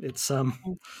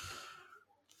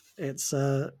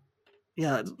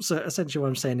 Yeah, so essentially what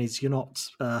I'm saying is you're not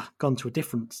gone to a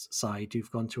different side,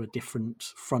 you've gone to a different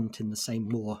front in the same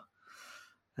war.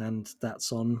 And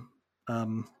that's on,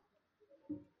 well,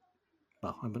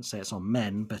 I wouldn't say it's on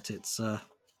men, but it's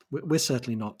we're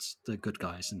certainly not the good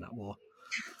guys in that war.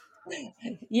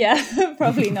 Yeah,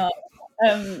 probably not.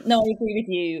 No, I agree with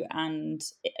you. And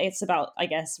it's about, I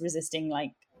guess, resisting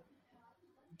like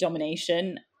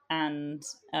domination and,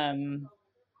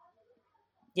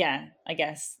 yeah, I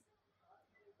guess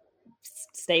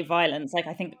state violence. Like,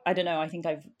 I don't know, I think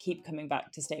I keep coming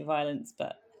back to state violence,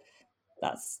 but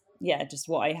that's, yeah, just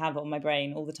what I have on my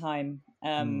brain all the time.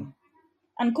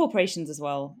 And corporations as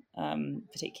well,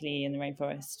 particularly in the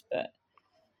rainforest. But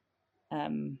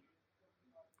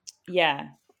yeah.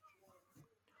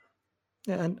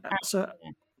 Yeah, and so,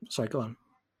 sorry, go on.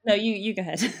 No, you go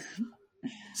ahead.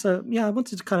 So, yeah, I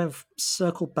wanted to kind of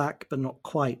circle back, but not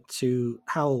quite, to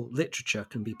how literature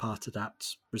can be part of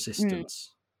that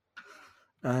resistance.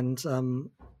 And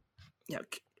yeah,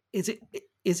 is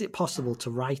it possible to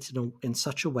write in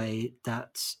such a way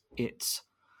that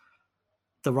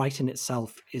the writing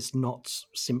itself is not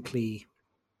simply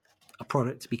a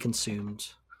product to be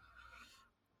consumed,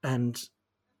 and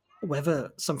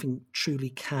whether something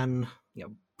truly can,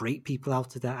 break people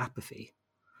out of their apathy?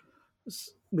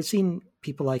 We've seen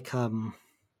people like Dos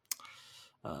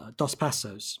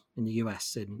Passos in the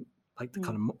US, in like the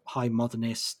kind of high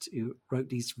modernist, who wrote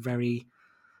these very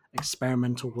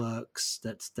experimental works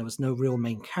that there was no real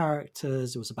main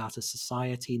characters. It was about a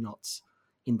society, not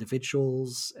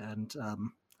individuals. And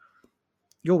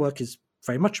your work is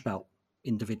very much about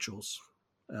individuals.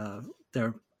 There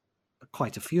are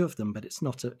quite a few of them, but it's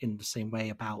not in the same way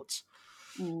about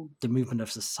the movement of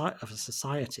a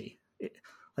society.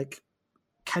 Like,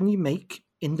 can you make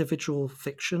individual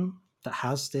fiction that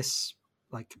has this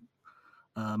like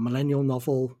millennial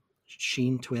novel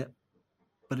sheen to it,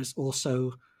 but it's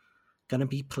also going to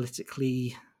be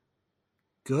politically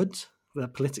good,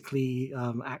 politically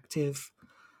active,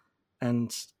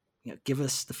 and give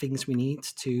us the things we need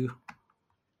to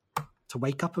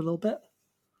wake up a little bit?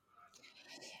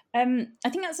 I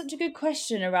think that's such a good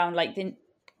question around like the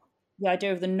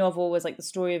idea of the novel was like the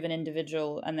story of an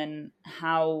individual, and then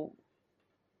how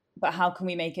can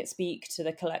we make it speak to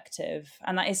the collective?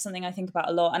 And that is something I think about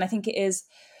a lot. And I think it is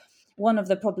one of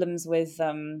the problems with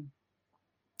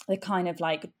the kind of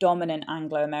like dominant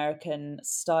Anglo-American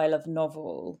style of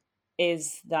novel,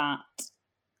 is that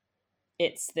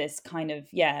it's this kind of,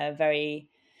 very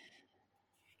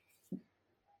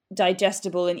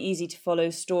digestible and easy to follow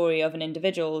story of an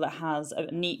individual that has a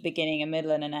neat beginning, a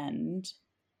middle, and an end.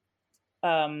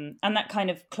 And that kind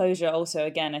of closure also,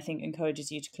 again, I think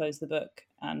encourages you to close the book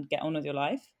and get on with your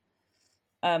life.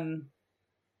 And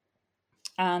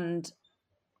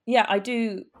yeah, I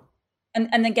do.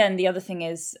 And again, the other thing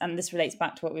is, and this relates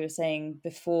back to what we were saying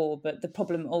before, but the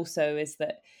problem also is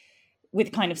that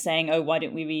with kind of saying, oh, why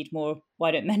don't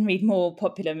men read more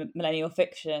popular millennial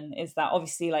fiction, is that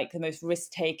obviously like the most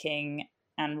risk-taking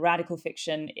and radical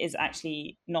fiction is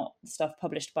actually not stuff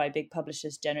published by big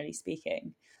publishers, generally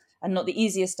speaking, and not the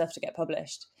easiest stuff to get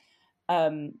published.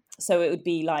 So it would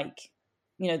be like,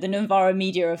 the Novara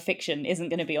media of fiction isn't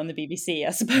going to be on the BBC,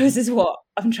 I suppose, is what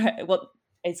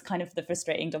is kind of the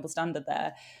frustrating double standard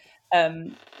there.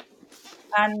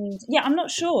 And yeah, I'm not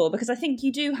sure, because I think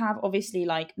you do have obviously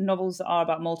like novels that are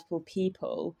about multiple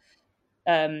people,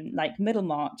 like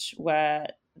Middlemarch, where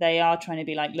they are trying to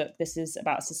be like, look, this is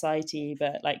about society,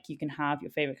 but like you can have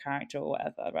your favorite character or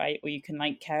whatever, right? Or you can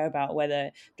like care about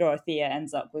whether Dorothea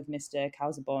ends up with Mr.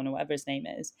 Casaubon or whatever his name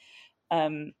is,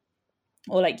 or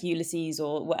like Ulysses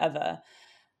or whatever.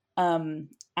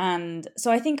 And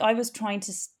so I think I was trying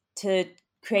to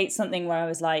create something where I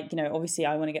was like, obviously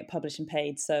I want to get published and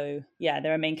paid. So yeah,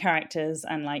 there are main characters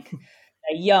and like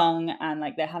they're young and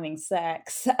like they're having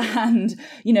sex, and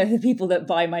you know the people that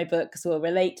buy my books will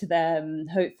relate to them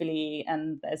hopefully,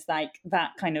 and there's like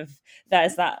that kind of,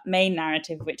 there's that main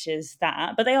narrative which is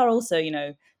that, but they are also, you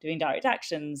know, doing direct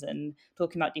actions and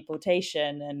talking about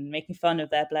deportation and making fun of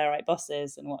their Blairite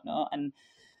bosses and whatnot, and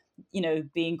you know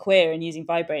being queer and using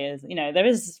vibrators. You know there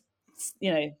is,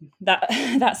 you know, that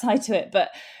that side to it, but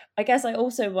I guess I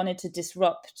also wanted to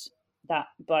disrupt that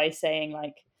by saying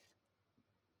like,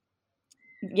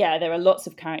 yeah, there are lots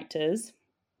of characters.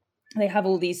 They have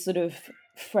all these sort of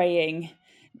fraying,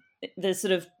 the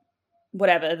sort of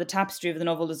whatever, the tapestry of the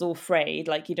novel is all frayed.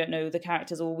 Like you don't know, the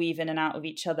characters all weave in and out of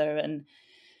each other. And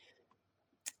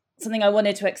something I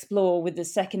wanted to explore with the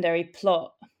secondary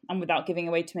plot, and without giving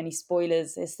away too many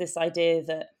spoilers, is this idea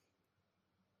that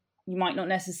you might not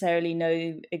necessarily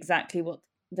know exactly what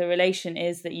the relation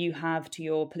is that you have to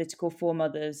your political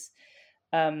foremothers,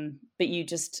 but you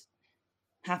just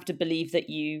have to believe that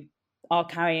you are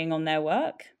carrying on their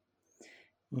work,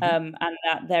 and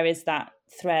that there is that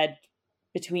thread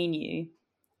between you,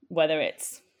 whether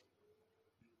it's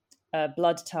a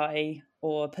blood tie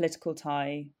or a political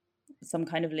tie, some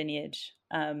kind of lineage.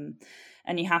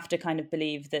 And you have to kind of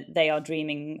believe that they are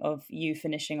dreaming of you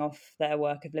finishing off their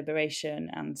work of liberation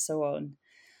and so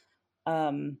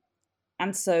on.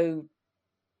 And so,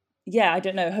 yeah, I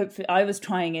don't know. Hopefully, I was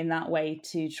trying in that way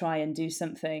to try and do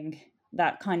something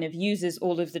that kind of uses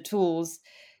all of the tools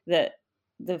that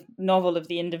the novel of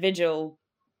the individual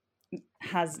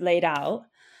has laid out,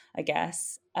 I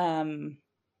guess,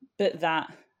 but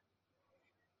that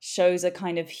shows a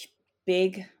kind of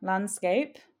big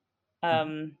landscape,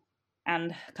 and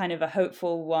kind of a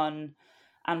hopeful one,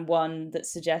 and one that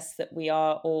suggests that we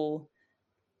are all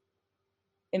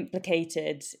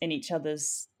implicated in each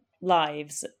other's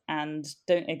lives and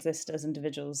don't exist as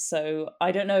individuals. So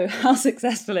I don't know how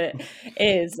successful it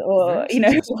is, or you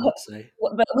know,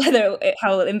 but whether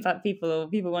how it'll impact people or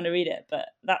people want to read it. But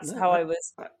that's how I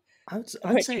was.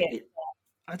 I'd say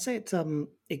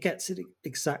it gets it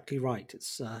exactly right.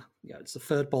 It's it's the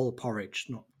third bowl of porridge,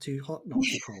 not too hot, not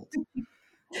too cold.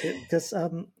 Because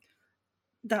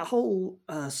that whole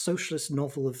socialist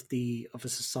novel of a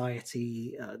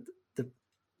society, the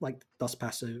like Dos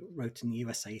Paso wrote in the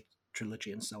USA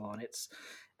trilogy and so on. It's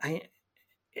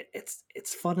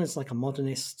fun as like a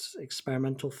modernist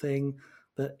experimental thing,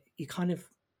 but you kind of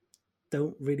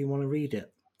don't really want to read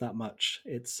it that much.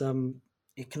 It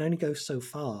can only go so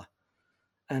far,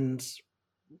 and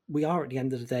we are at the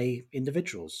end of the day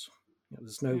individuals.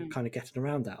 There's no kind of getting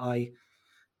around that.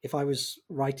 If I was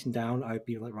writing down, I would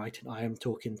be like writing, I am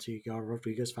talking to Yara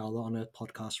Rodriguez Fowler on a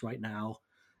podcast right now,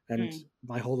 and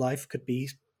my whole life could be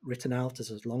written out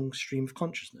as a long stream of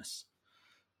consciousness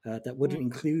that wouldn't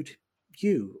include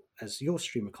you as your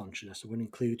stream of consciousness. It wouldn't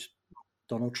include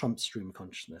Donald Trump's stream of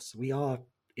consciousness. We are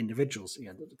individuals at the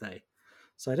end of the day.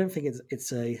 So I don't think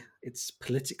it's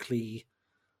politically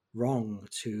wrong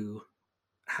to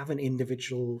have a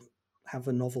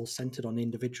novel centered on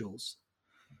individuals,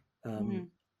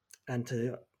 and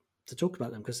to talk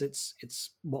about them, because it's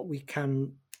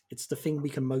the thing we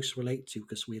can most relate to,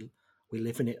 because we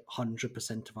live in it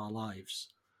 100% of our lives.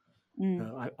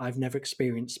 I've never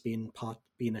experienced being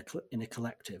in a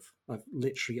collective. I've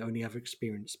literally only ever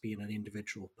experienced being an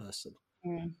individual person.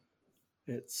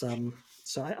 It's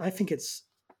so I think it's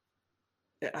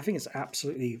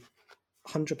absolutely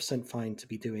 100% fine to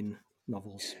be doing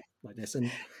novels like this,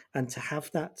 and to have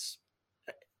that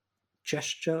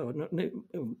gesture, or no,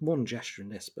 more than gesture in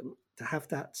this, but to have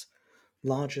that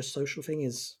larger social thing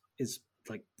is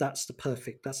like that's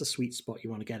the sweet spot you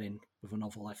want to get in with a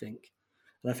novel, I think.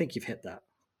 And I think you've hit that,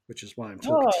 which is why I'm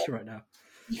talking to you right now.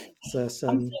 So, I'm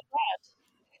so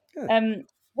glad.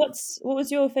 What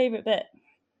was your favorite bit?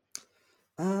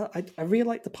 I really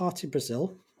like the part in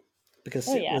Brazil, because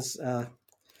was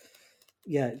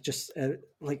just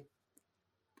like,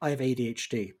 I have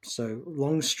ADHD, so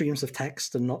long streams of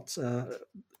text and not don't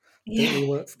really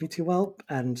work for me too well.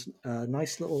 And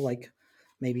nice little, like,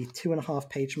 maybe 2.5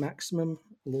 page maximum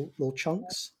little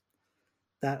chunks.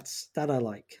 That I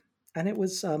like. And it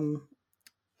was I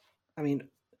mean,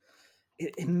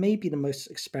 it may be the most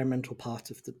experimental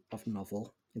part of the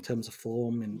novel in terms of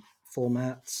form and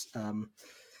formats,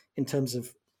 in terms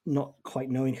of not quite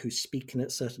knowing who's speaking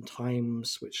at certain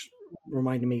times, which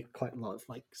reminded me quite a lot of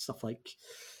like stuff like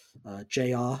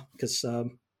JR, because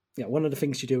one of the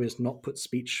things you do is not put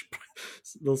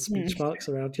little speech marks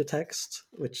around your text,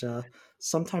 which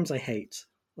sometimes I hate.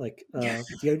 Like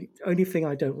the only thing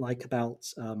I don't like about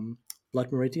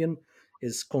Blood Meridian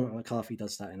is Cormac McCarthy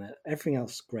does that in it. Everything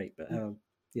else great, but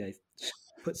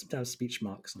put some down speech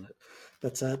marks on it.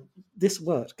 But this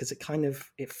worked because it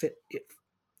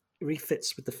really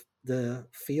fits with the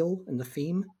feel and the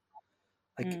theme.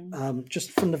 Like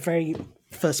just from the very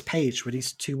first page where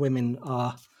these two women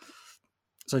are.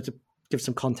 So to give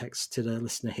some context to the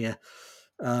listener here,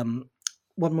 one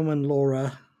woman,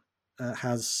 Laura,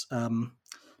 has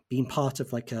been part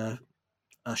of like a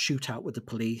shootout with the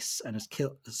police and has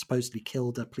supposedly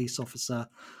killed a police officer,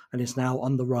 and is now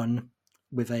on the run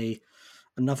with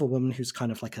another woman who's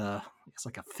kind of like a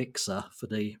fixer for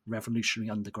the revolutionary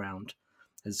underground.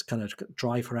 Is kind of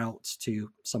drive her out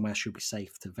to somewhere she'll be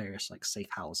safe, to various like safe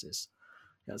houses.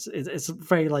 It's a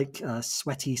very like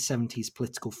sweaty 70s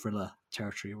political thriller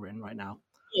territory we're in right now.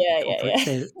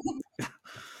 Yeah.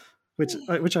 which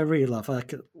I really love. I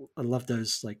love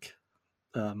those like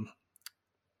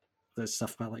there's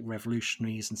stuff about like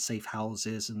revolutionaries and safe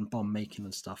houses and bomb making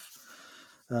and stuff.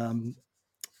 And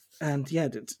yeah,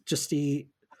 just the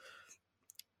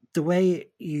way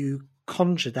you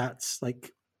conjure that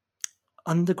like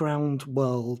underground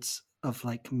world of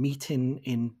like meeting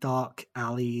in dark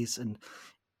alleys and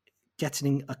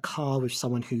getting in a car with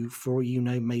someone who, for all you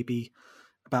know, may be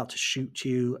about to shoot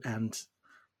you, and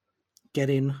get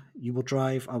in, you will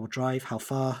drive, I will drive, how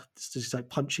far? It's just like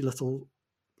punchy little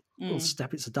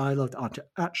snippets of dialogue that aren't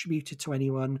attributed to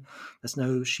anyone. There's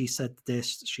no she said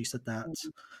this, she said that.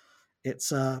 It's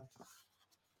that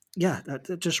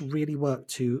just really worked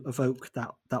to evoke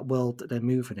that world that they're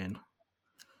moving in.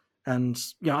 And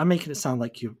I'm making it sound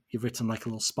like you've written like a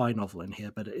little spy novel in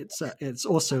here, but it's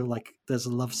also like there's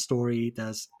a love story.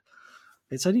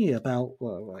 It's only about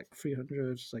like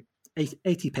 300, like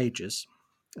 80 pages.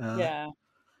 But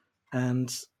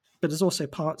there's also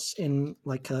parts in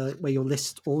like where you'll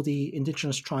list all the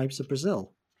indigenous tribes of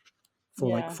Brazil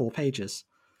for like 4 pages.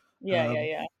 Yeah,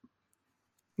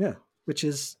 which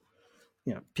is,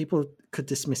 people could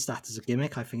dismiss that as a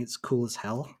gimmick. I think it's cool as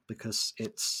hell because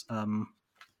it's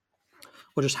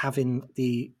or just having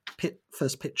the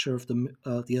first picture of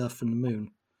the Earth and the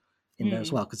Moon in there as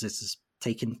well, because this is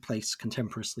taking place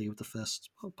contemporaneously with the first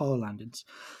Apollo landings.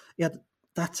 Yeah,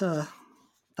 that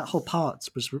whole part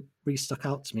was really stuck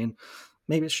out to me, and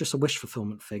maybe it's just a wish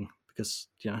fulfillment thing because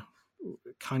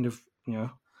kind of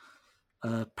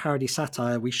parody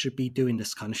satire. We should be doing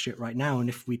this kind of shit right now, and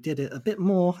if we did it a bit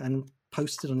more and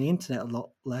posted on the internet a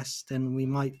lot less, then we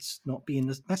might not be in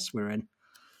the mess we're in.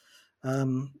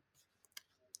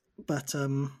 It's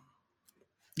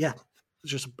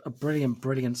just a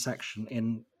brilliant section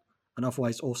in an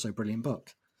otherwise also brilliant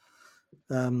book.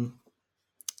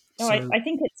 I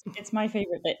think it's my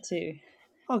favorite bit too.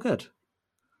 Oh, good.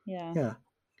 Yeah.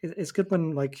 It's good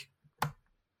when like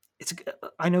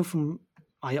I know from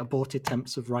I aborted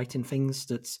attempts of writing things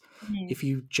that if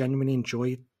you genuinely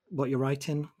enjoy what you're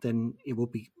writing, then it will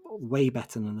be way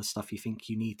better than the stuff you think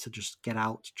you need to just get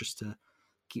out just to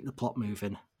keep the plot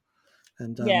moving.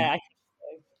 And I think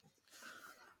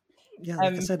so.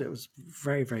 Like I said, it was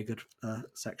very, very good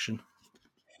section.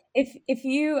 If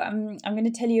you I'm going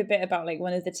to tell you a bit about like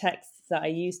one of the texts that I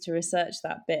used to research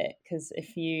that bit, because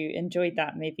if you enjoyed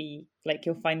that, maybe like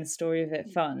you'll find the story of it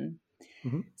fun.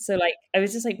 So like I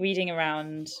was just like reading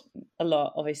around a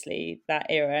lot, obviously that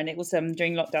era, and it was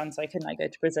during lockdown, so I couldn't like go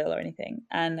to Brazil or anything,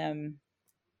 and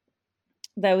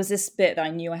there was this bit that I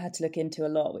knew I had to look into a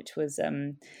lot, which was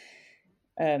the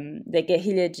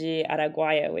Guerrilha de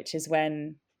Araguaia, which is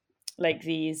when like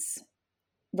these,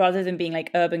 rather than being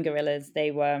like urban guerrillas, they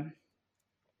were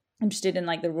interested in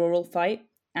like the rural fight,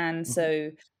 and so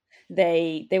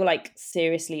they were like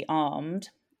seriously armed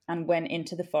and went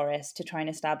into the forest to try and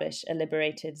establish a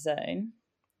liberated zone.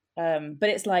 But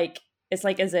it's like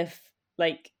as if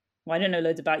like, well, I don't know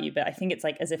loads about you, but I think it's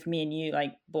like as if me and you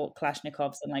like bought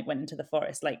Kalashnikovs and like went into the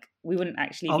forest. Like we wouldn't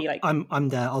actually be like, I'm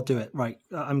there, I'll do it. Right,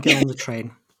 I'm getting on the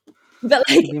train. But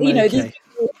like these people,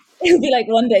 it would be like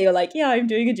one day you're like, yeah, I'm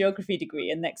doing a geography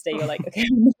degree, and next day you're like, okay,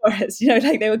 I'm in the forest.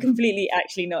 Like they were completely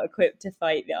actually not equipped to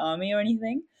fight the army or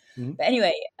anything. But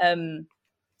anyway,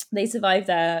 they survived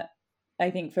there, I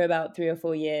think, for about 3 or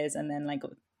 4 years, and then like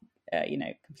got,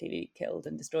 completely killed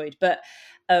and destroyed. But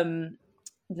I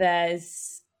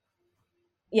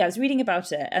was reading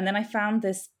about it, and then I found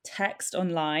this text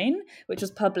online, which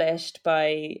was published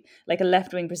by like a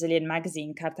left-wing Brazilian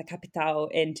magazine, Carta Capital,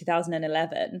 in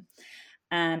 2011.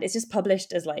 And it's just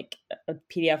published as like a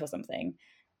PDF or something.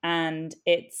 And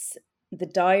it's the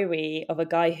diary of a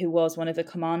guy who was one of the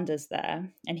commanders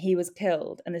there, and he was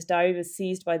killed. And this diary was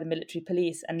seized by the military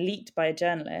police and leaked by a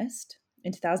journalist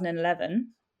in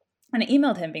 2011. And I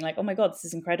emailed him being like, oh my God, this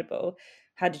is incredible.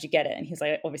 How did you get it? And he was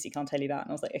like, I obviously can't tell you that.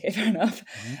 And I was like, okay, fair enough.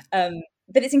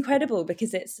 But it's incredible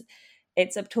because it's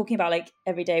it's talking about like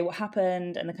every day what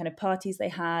happened and the kind of parties they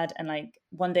had, and like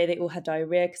one day they all had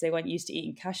diarrhea because they weren't used to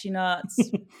eating cashew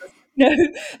nuts. No,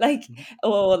 like,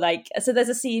 or like, so there's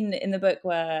a scene in the book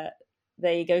where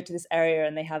they go to this area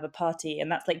and they have a party,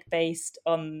 and that's like based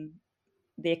on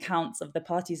the accounts of the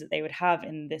parties that they would have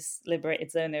in this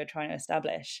liberated zone they were trying to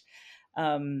establish.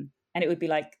 And it would be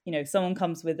like, someone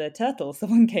comes with a turtle,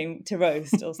 someone came to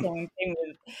roast, or someone came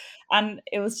with, and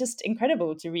it was just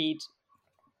incredible to read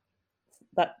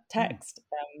that text.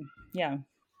 Yeah.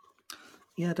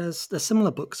 Yeah, there's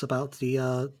similar books about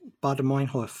the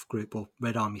Bader-Meinhof group, or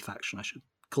Red Army faction. I should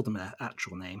call them their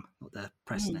actual name, not their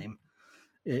press name,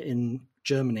 in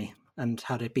Germany, and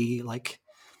how they'd be like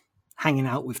hanging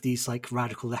out with these like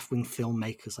radical left-wing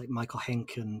filmmakers like Michael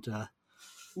Henke, and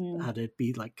how they'd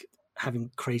be like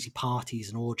having crazy parties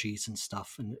and orgies and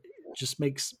stuff, and it just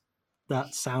makes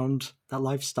that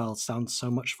lifestyle sound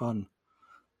so much fun.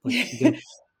 Like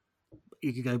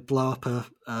you could go blow up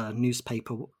a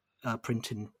newspaper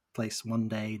printing place one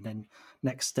day, and then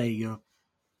next day you're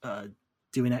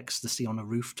doing ecstasy on a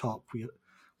rooftop with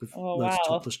loads of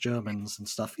topless Germans and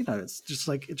stuff. It's just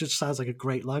like, it just sounds like a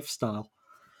great lifestyle.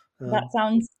 That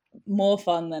sounds more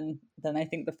fun than I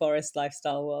think the forest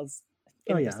lifestyle was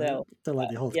in Brazil. They're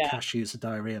like the whole cashews and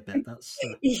diarrhea bit. That's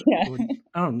I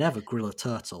don't never grill a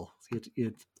turtle.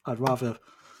 I'd rather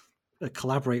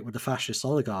collaborate with the fascist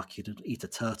oligarchy than eat a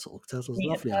turtle. Turtles are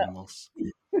lovely animals.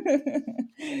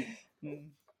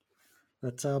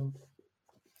 But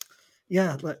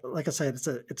like I said,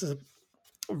 it's a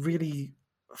really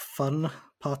fun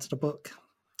part of the book.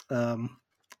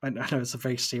 I know it's a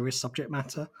very serious subject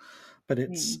matter, but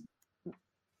it's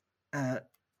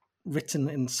written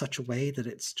in such a way that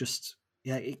it's just,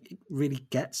 it really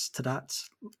gets to that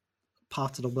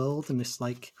part of the world and this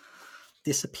like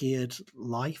disappeared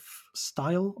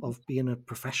lifestyle of being a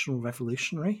professional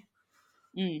revolutionary.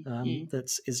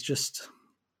 That is just,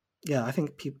 I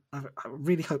think people, I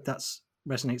really hope that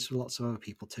resonates with lots of other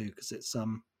people too, because it's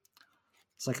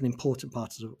like an important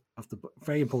part of the book,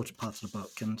 very important part of the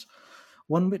book, and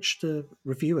one which the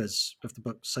reviewers of the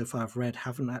book so far I've read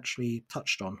haven't actually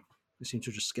touched on. They seem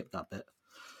to just skip that bit.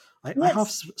 I half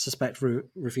suspect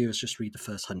reviewers just read the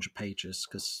first 100 pages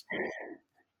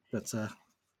but I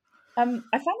found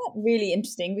that really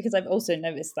interesting because I've also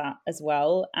noticed that as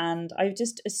well, and I've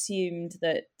just assumed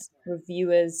that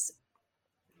reviewers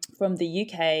from the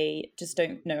UK just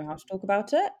don't know how to talk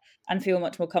about it and feel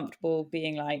much more comfortable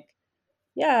being like,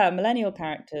 millennial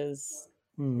characters,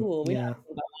 cool, we know how to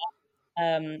talk about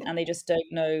that. And they just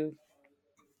don't know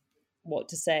what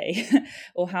to say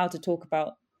or how to talk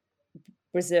about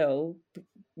Brazil,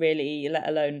 really, let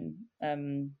alone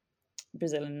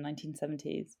Brazil in the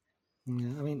 1970s.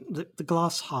 Yeah, I mean, the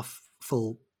glass half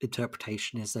full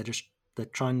interpretation is they're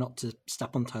trying not to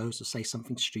step on toes or say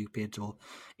something stupid or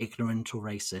ignorant or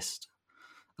racist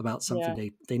about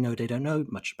something they know they don't know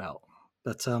much about.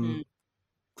 But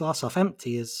glass half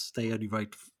empty is they only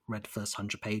read the first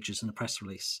 100 pages in the press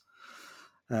release,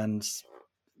 and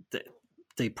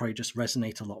they probably just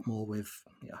resonate a lot more with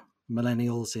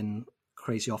millennials in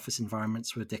crazy office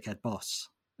environments with a dickhead boss,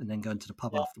 and then going to the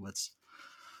pub afterwards.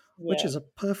 Which is a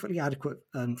perfectly adequate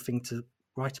thing to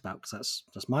write about, because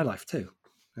that's my life too.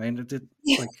 I mean,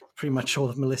 like pretty much all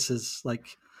of Melissa's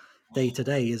like day to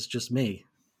day is just me.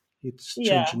 You just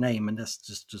change your name, and that's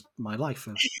just my life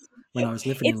when I was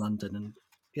living in London. And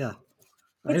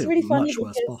it's really funny. Much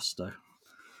worse boss though.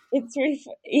 It's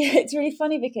really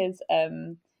funny because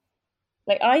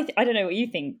like I don't know what you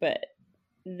think, but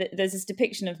there's this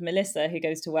depiction of Melissa who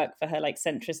goes to work for her like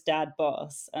centrist dad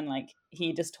boss, and like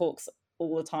he just talks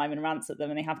all the time and rants at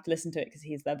them, and they have to listen to it because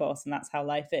he's their boss, and that's how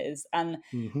life is. And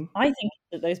I think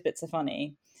that those bits are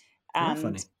funny, and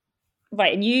funny.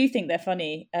 Right, and you think they're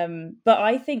funny, but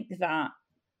I think that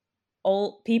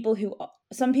some people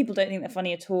don't think they're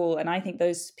funny at all, and I think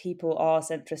those people are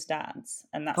centrist dads,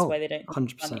 and that's why they don't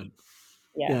think 100%. Funny.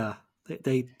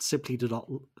 They simply do not.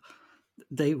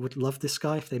 They would love this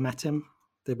guy if they met him.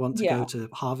 They want to go to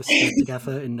Harvester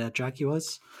together in their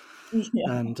Jaguars,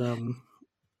 and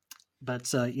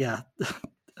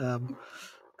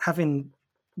having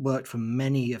worked for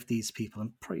many of these people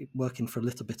and probably working for a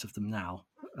little bit of them now,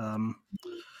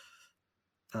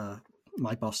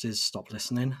 my bosses stop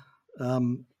listening.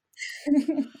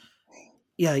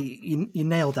 You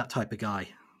nailed that type of guy.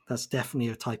 That's definitely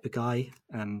a type of guy,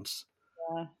 and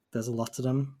there's a lot of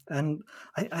them. And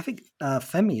I think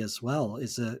Femi as well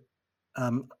is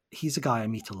he's a guy I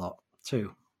meet a lot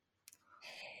too.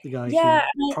 The guy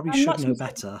who probably should know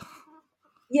better.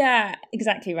 Yeah,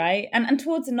 exactly right. And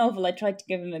towards the novel, I tried to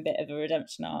give him a bit of a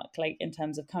redemption arc, like in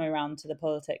terms of coming around to the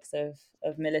politics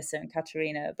of Melissa and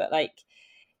Katerina. But like,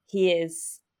 he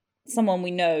is someone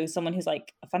we know, someone who's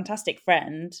like a fantastic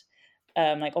friend,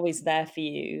 like always there for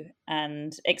you,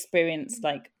 and experienced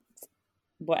like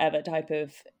whatever type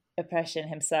of oppression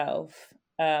himself.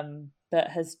 But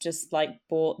has just like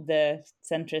bought the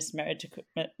centrist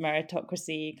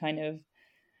meritocracy kind of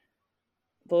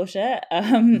bullshit.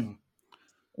 Hmm.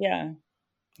 Yeah.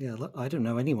 Yeah, look, I don't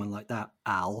know anyone like that,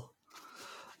 Al.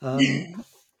 Um,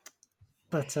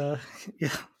 but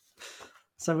yeah,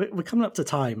 so we're coming up to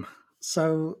time.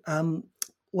 So,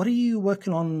 what are you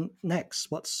working on next?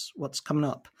 What's coming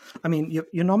up? I mean,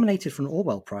 you're nominated for an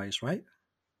Orwell Prize, right?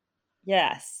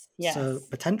 Yes. So Yes.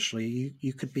 potentially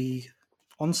you could be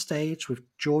on stage with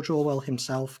George Orwell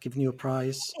himself giving you a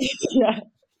prize. Yeah.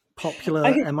 Popular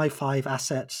I, MI5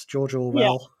 assets, George yeah.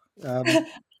 Orwell. Um,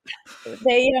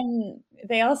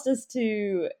 They asked us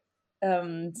to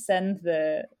send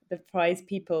the prize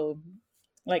people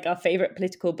like our favorite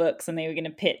political books, and they were going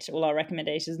to pitch all our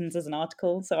recommendations as an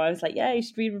article. So I was like, yeah, you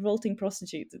should read Revolting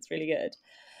Prostitutes. It's really good.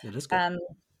 it is good. And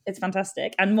it's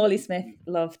fantastic. And Molly Smith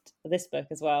loved this book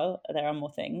as well. There are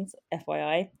more things,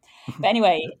 FYI. But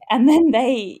anyway, Yeah. and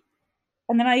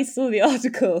then I saw the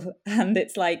article, and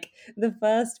it's like the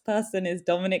first person is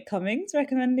Dominic Cummings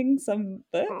recommending some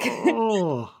book.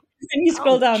 Oh, And you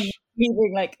scroll down, ouch. me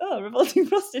being like, "Oh, revolting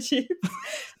prostitutes."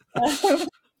 um,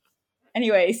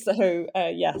 anyway, so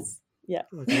yes, yeah.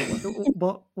 Okay,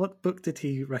 what book did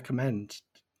he recommend?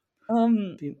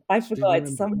 Um, Do you, I do you forgot.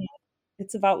 remember?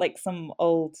 It's about like some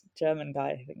old German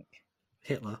guy, I think.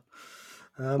 Hitler.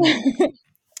 Um,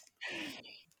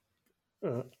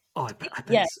 oh,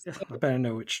 Yes, I better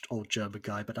know which old German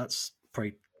guy, but that's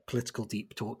probably political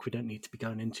deep talk we don't need to be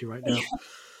going into right now.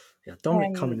 Yeah, Dominic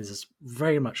um, Cummings is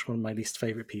very much one of my least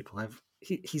favorite people.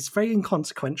 He's very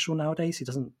inconsequential nowadays. He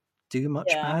doesn't do much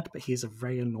yeah, bad, but he's a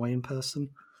very annoying person.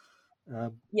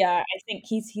 Um, yeah. I think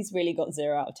he's really got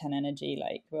 0 out of 10 energy,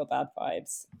 like real bad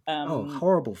vibes. oh,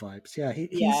 horrible vibes. Yeah,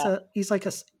 Yeah, he's like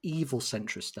a evil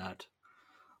centrist dad.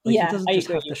 Like he yeah, doesn't I just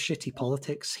have the agree. shitty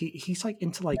politics. He's like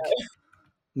into like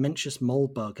Mencius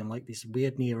Moldbug and like these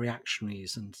weird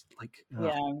neo-reactionaries and like Yeah,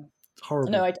 no,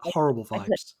 horrible, horrible I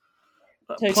vibes.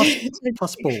 Plus, totally, totally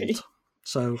plus agree. bald.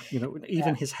 So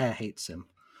even his hair hates him.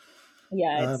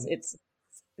 Yeah, Um, it's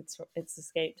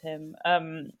escaped him.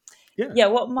 yeah. Yeah,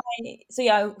 what my so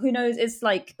yeah, who knows? It's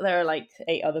like there are like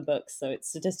 8 other books, so it's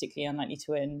statistically unlikely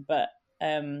to win, but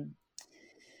um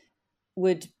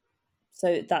would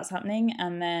so that's happening.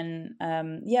 And then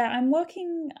yeah, I'm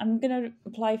gonna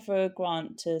apply for a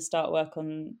grant to start work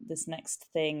on this next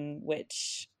thing,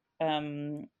 which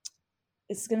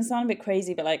it's gonna sound a bit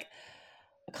crazy, but like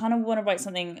I kind of want to write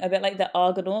something a bit like the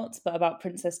Argonauts, but about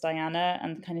Princess Diana,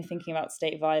 and kind of thinking about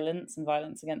state violence and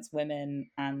violence against women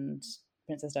and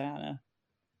Princess Diana.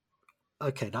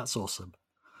 Okay, that's awesome.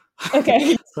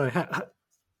 Okay. So,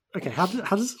 okay, how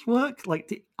does this work? Like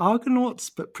the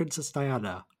Argonauts, but Princess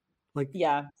Diana. Like,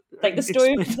 Yeah, like the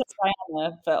story of explain. Princess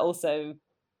Diana, but also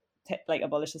like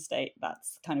abolish the state.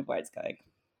 That's kind of where it's going.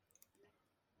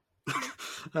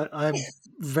 I'm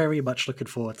very much looking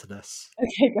forward to this.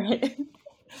 Okay, great.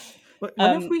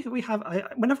 Whenever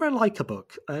whenever I like a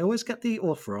book, I always get the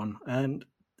author on, and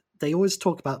they always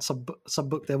talk about some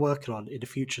book they're working on in the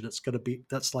future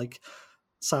that's like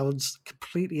sounds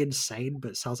completely insane,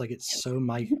 but it sounds like it's so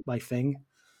my thing.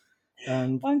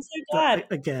 And I'm so glad.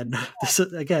 again,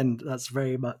 that's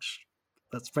very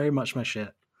much my shit.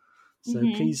 So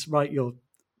Hmm. please write your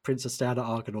Princess Diana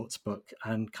Argonauts book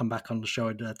and come back on the show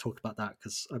and talk about that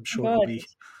because God, I'm sure it'll be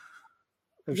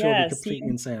yeah. See completely you in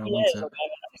insane. I 2 want years it. or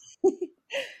whatever.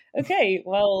 Okay,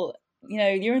 well,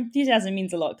 your enthusiasm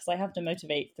means a lot because I have to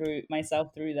motivate through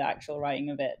myself through the actual writing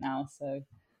of it now. So Yeah,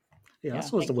 yeah,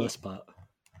 that's always the thank you. worst part.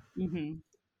 Hmm.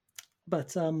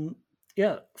 But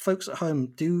yeah, folks at home,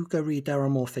 do go read There Are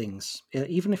More Things.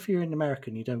 Even if you're in America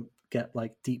and you don't get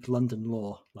like deep London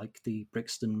lore, like the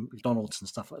Brixton McDonald's and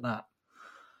stuff like that.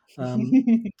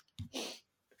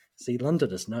 See,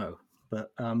 Londoners know,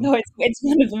 but No, it's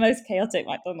one of the most chaotic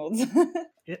McDonald's.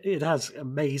 it has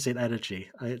amazing energy.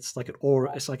 It's like an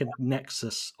aura. It's like a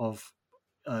nexus of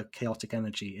chaotic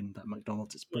energy in that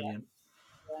McDonald's. It's Yeah, brilliant.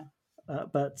 yeah.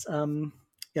 But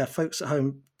yeah, folks at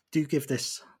home, do give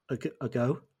this a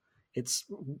go. It's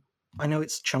I know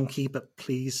it's chunky, but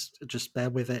please just bear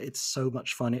with it. It's so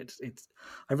much fun.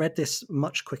 I read this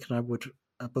much quicker than I would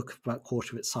a book of about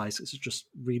quarter of its size. It's just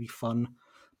really fun,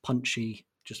 punchy,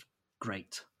 just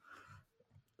great.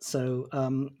 So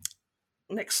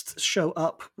next show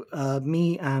up,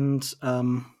 me and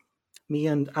me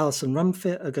and Alison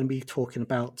Rumfit are going to be talking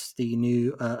about the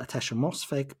new Atesha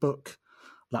Mosfeg book,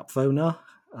 Lapvona,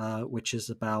 which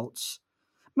is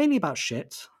mainly about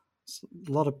shit. It's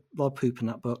a lot of poop in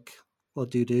that book, a lot of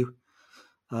doo-doo.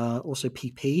 Also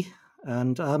PP.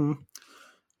 And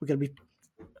we're going to be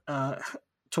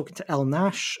talking to Elle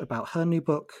Nash about her new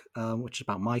book, which is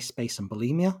about MySpace and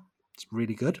bulimia. It's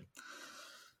really good.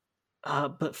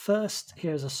 But first,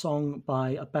 here's a song by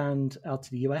a band out of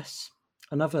the US,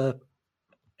 another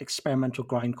experimental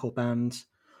grindcore band.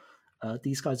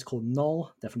 These guys are called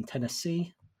Null. They're from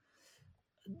Tennessee.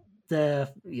 They're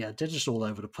just all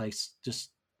over the place.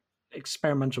 Just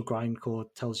experimental grindcore,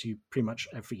 tells you pretty much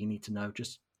everything you need to know.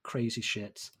 Just crazy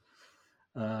shit.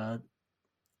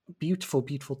 Beautiful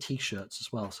t-shirts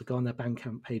as well. So go on their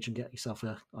Bandcamp page and get yourself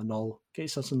a Null. Get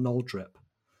yourself some Null drip.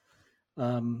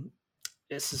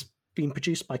 It's been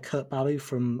produced by Kurt Ballou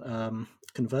from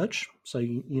Converge, so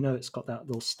you know it's got that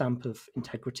little stamp of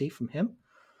integrity from him.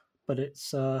 But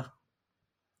it's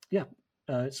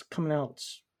it's coming out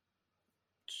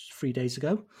 3 days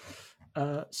ago.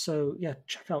 So yeah,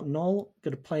 check out Null.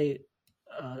 Going to play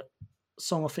a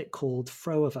song off it called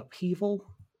Throw of Upheaval.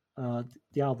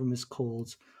 The album is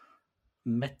called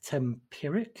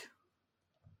Metempiric.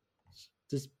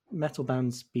 Does metal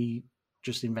bands be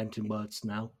just inventing words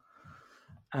now?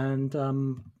 And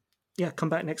come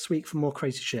back next week for more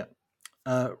crazy shit.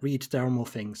 Read There Are More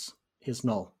Things. Here's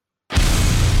Null.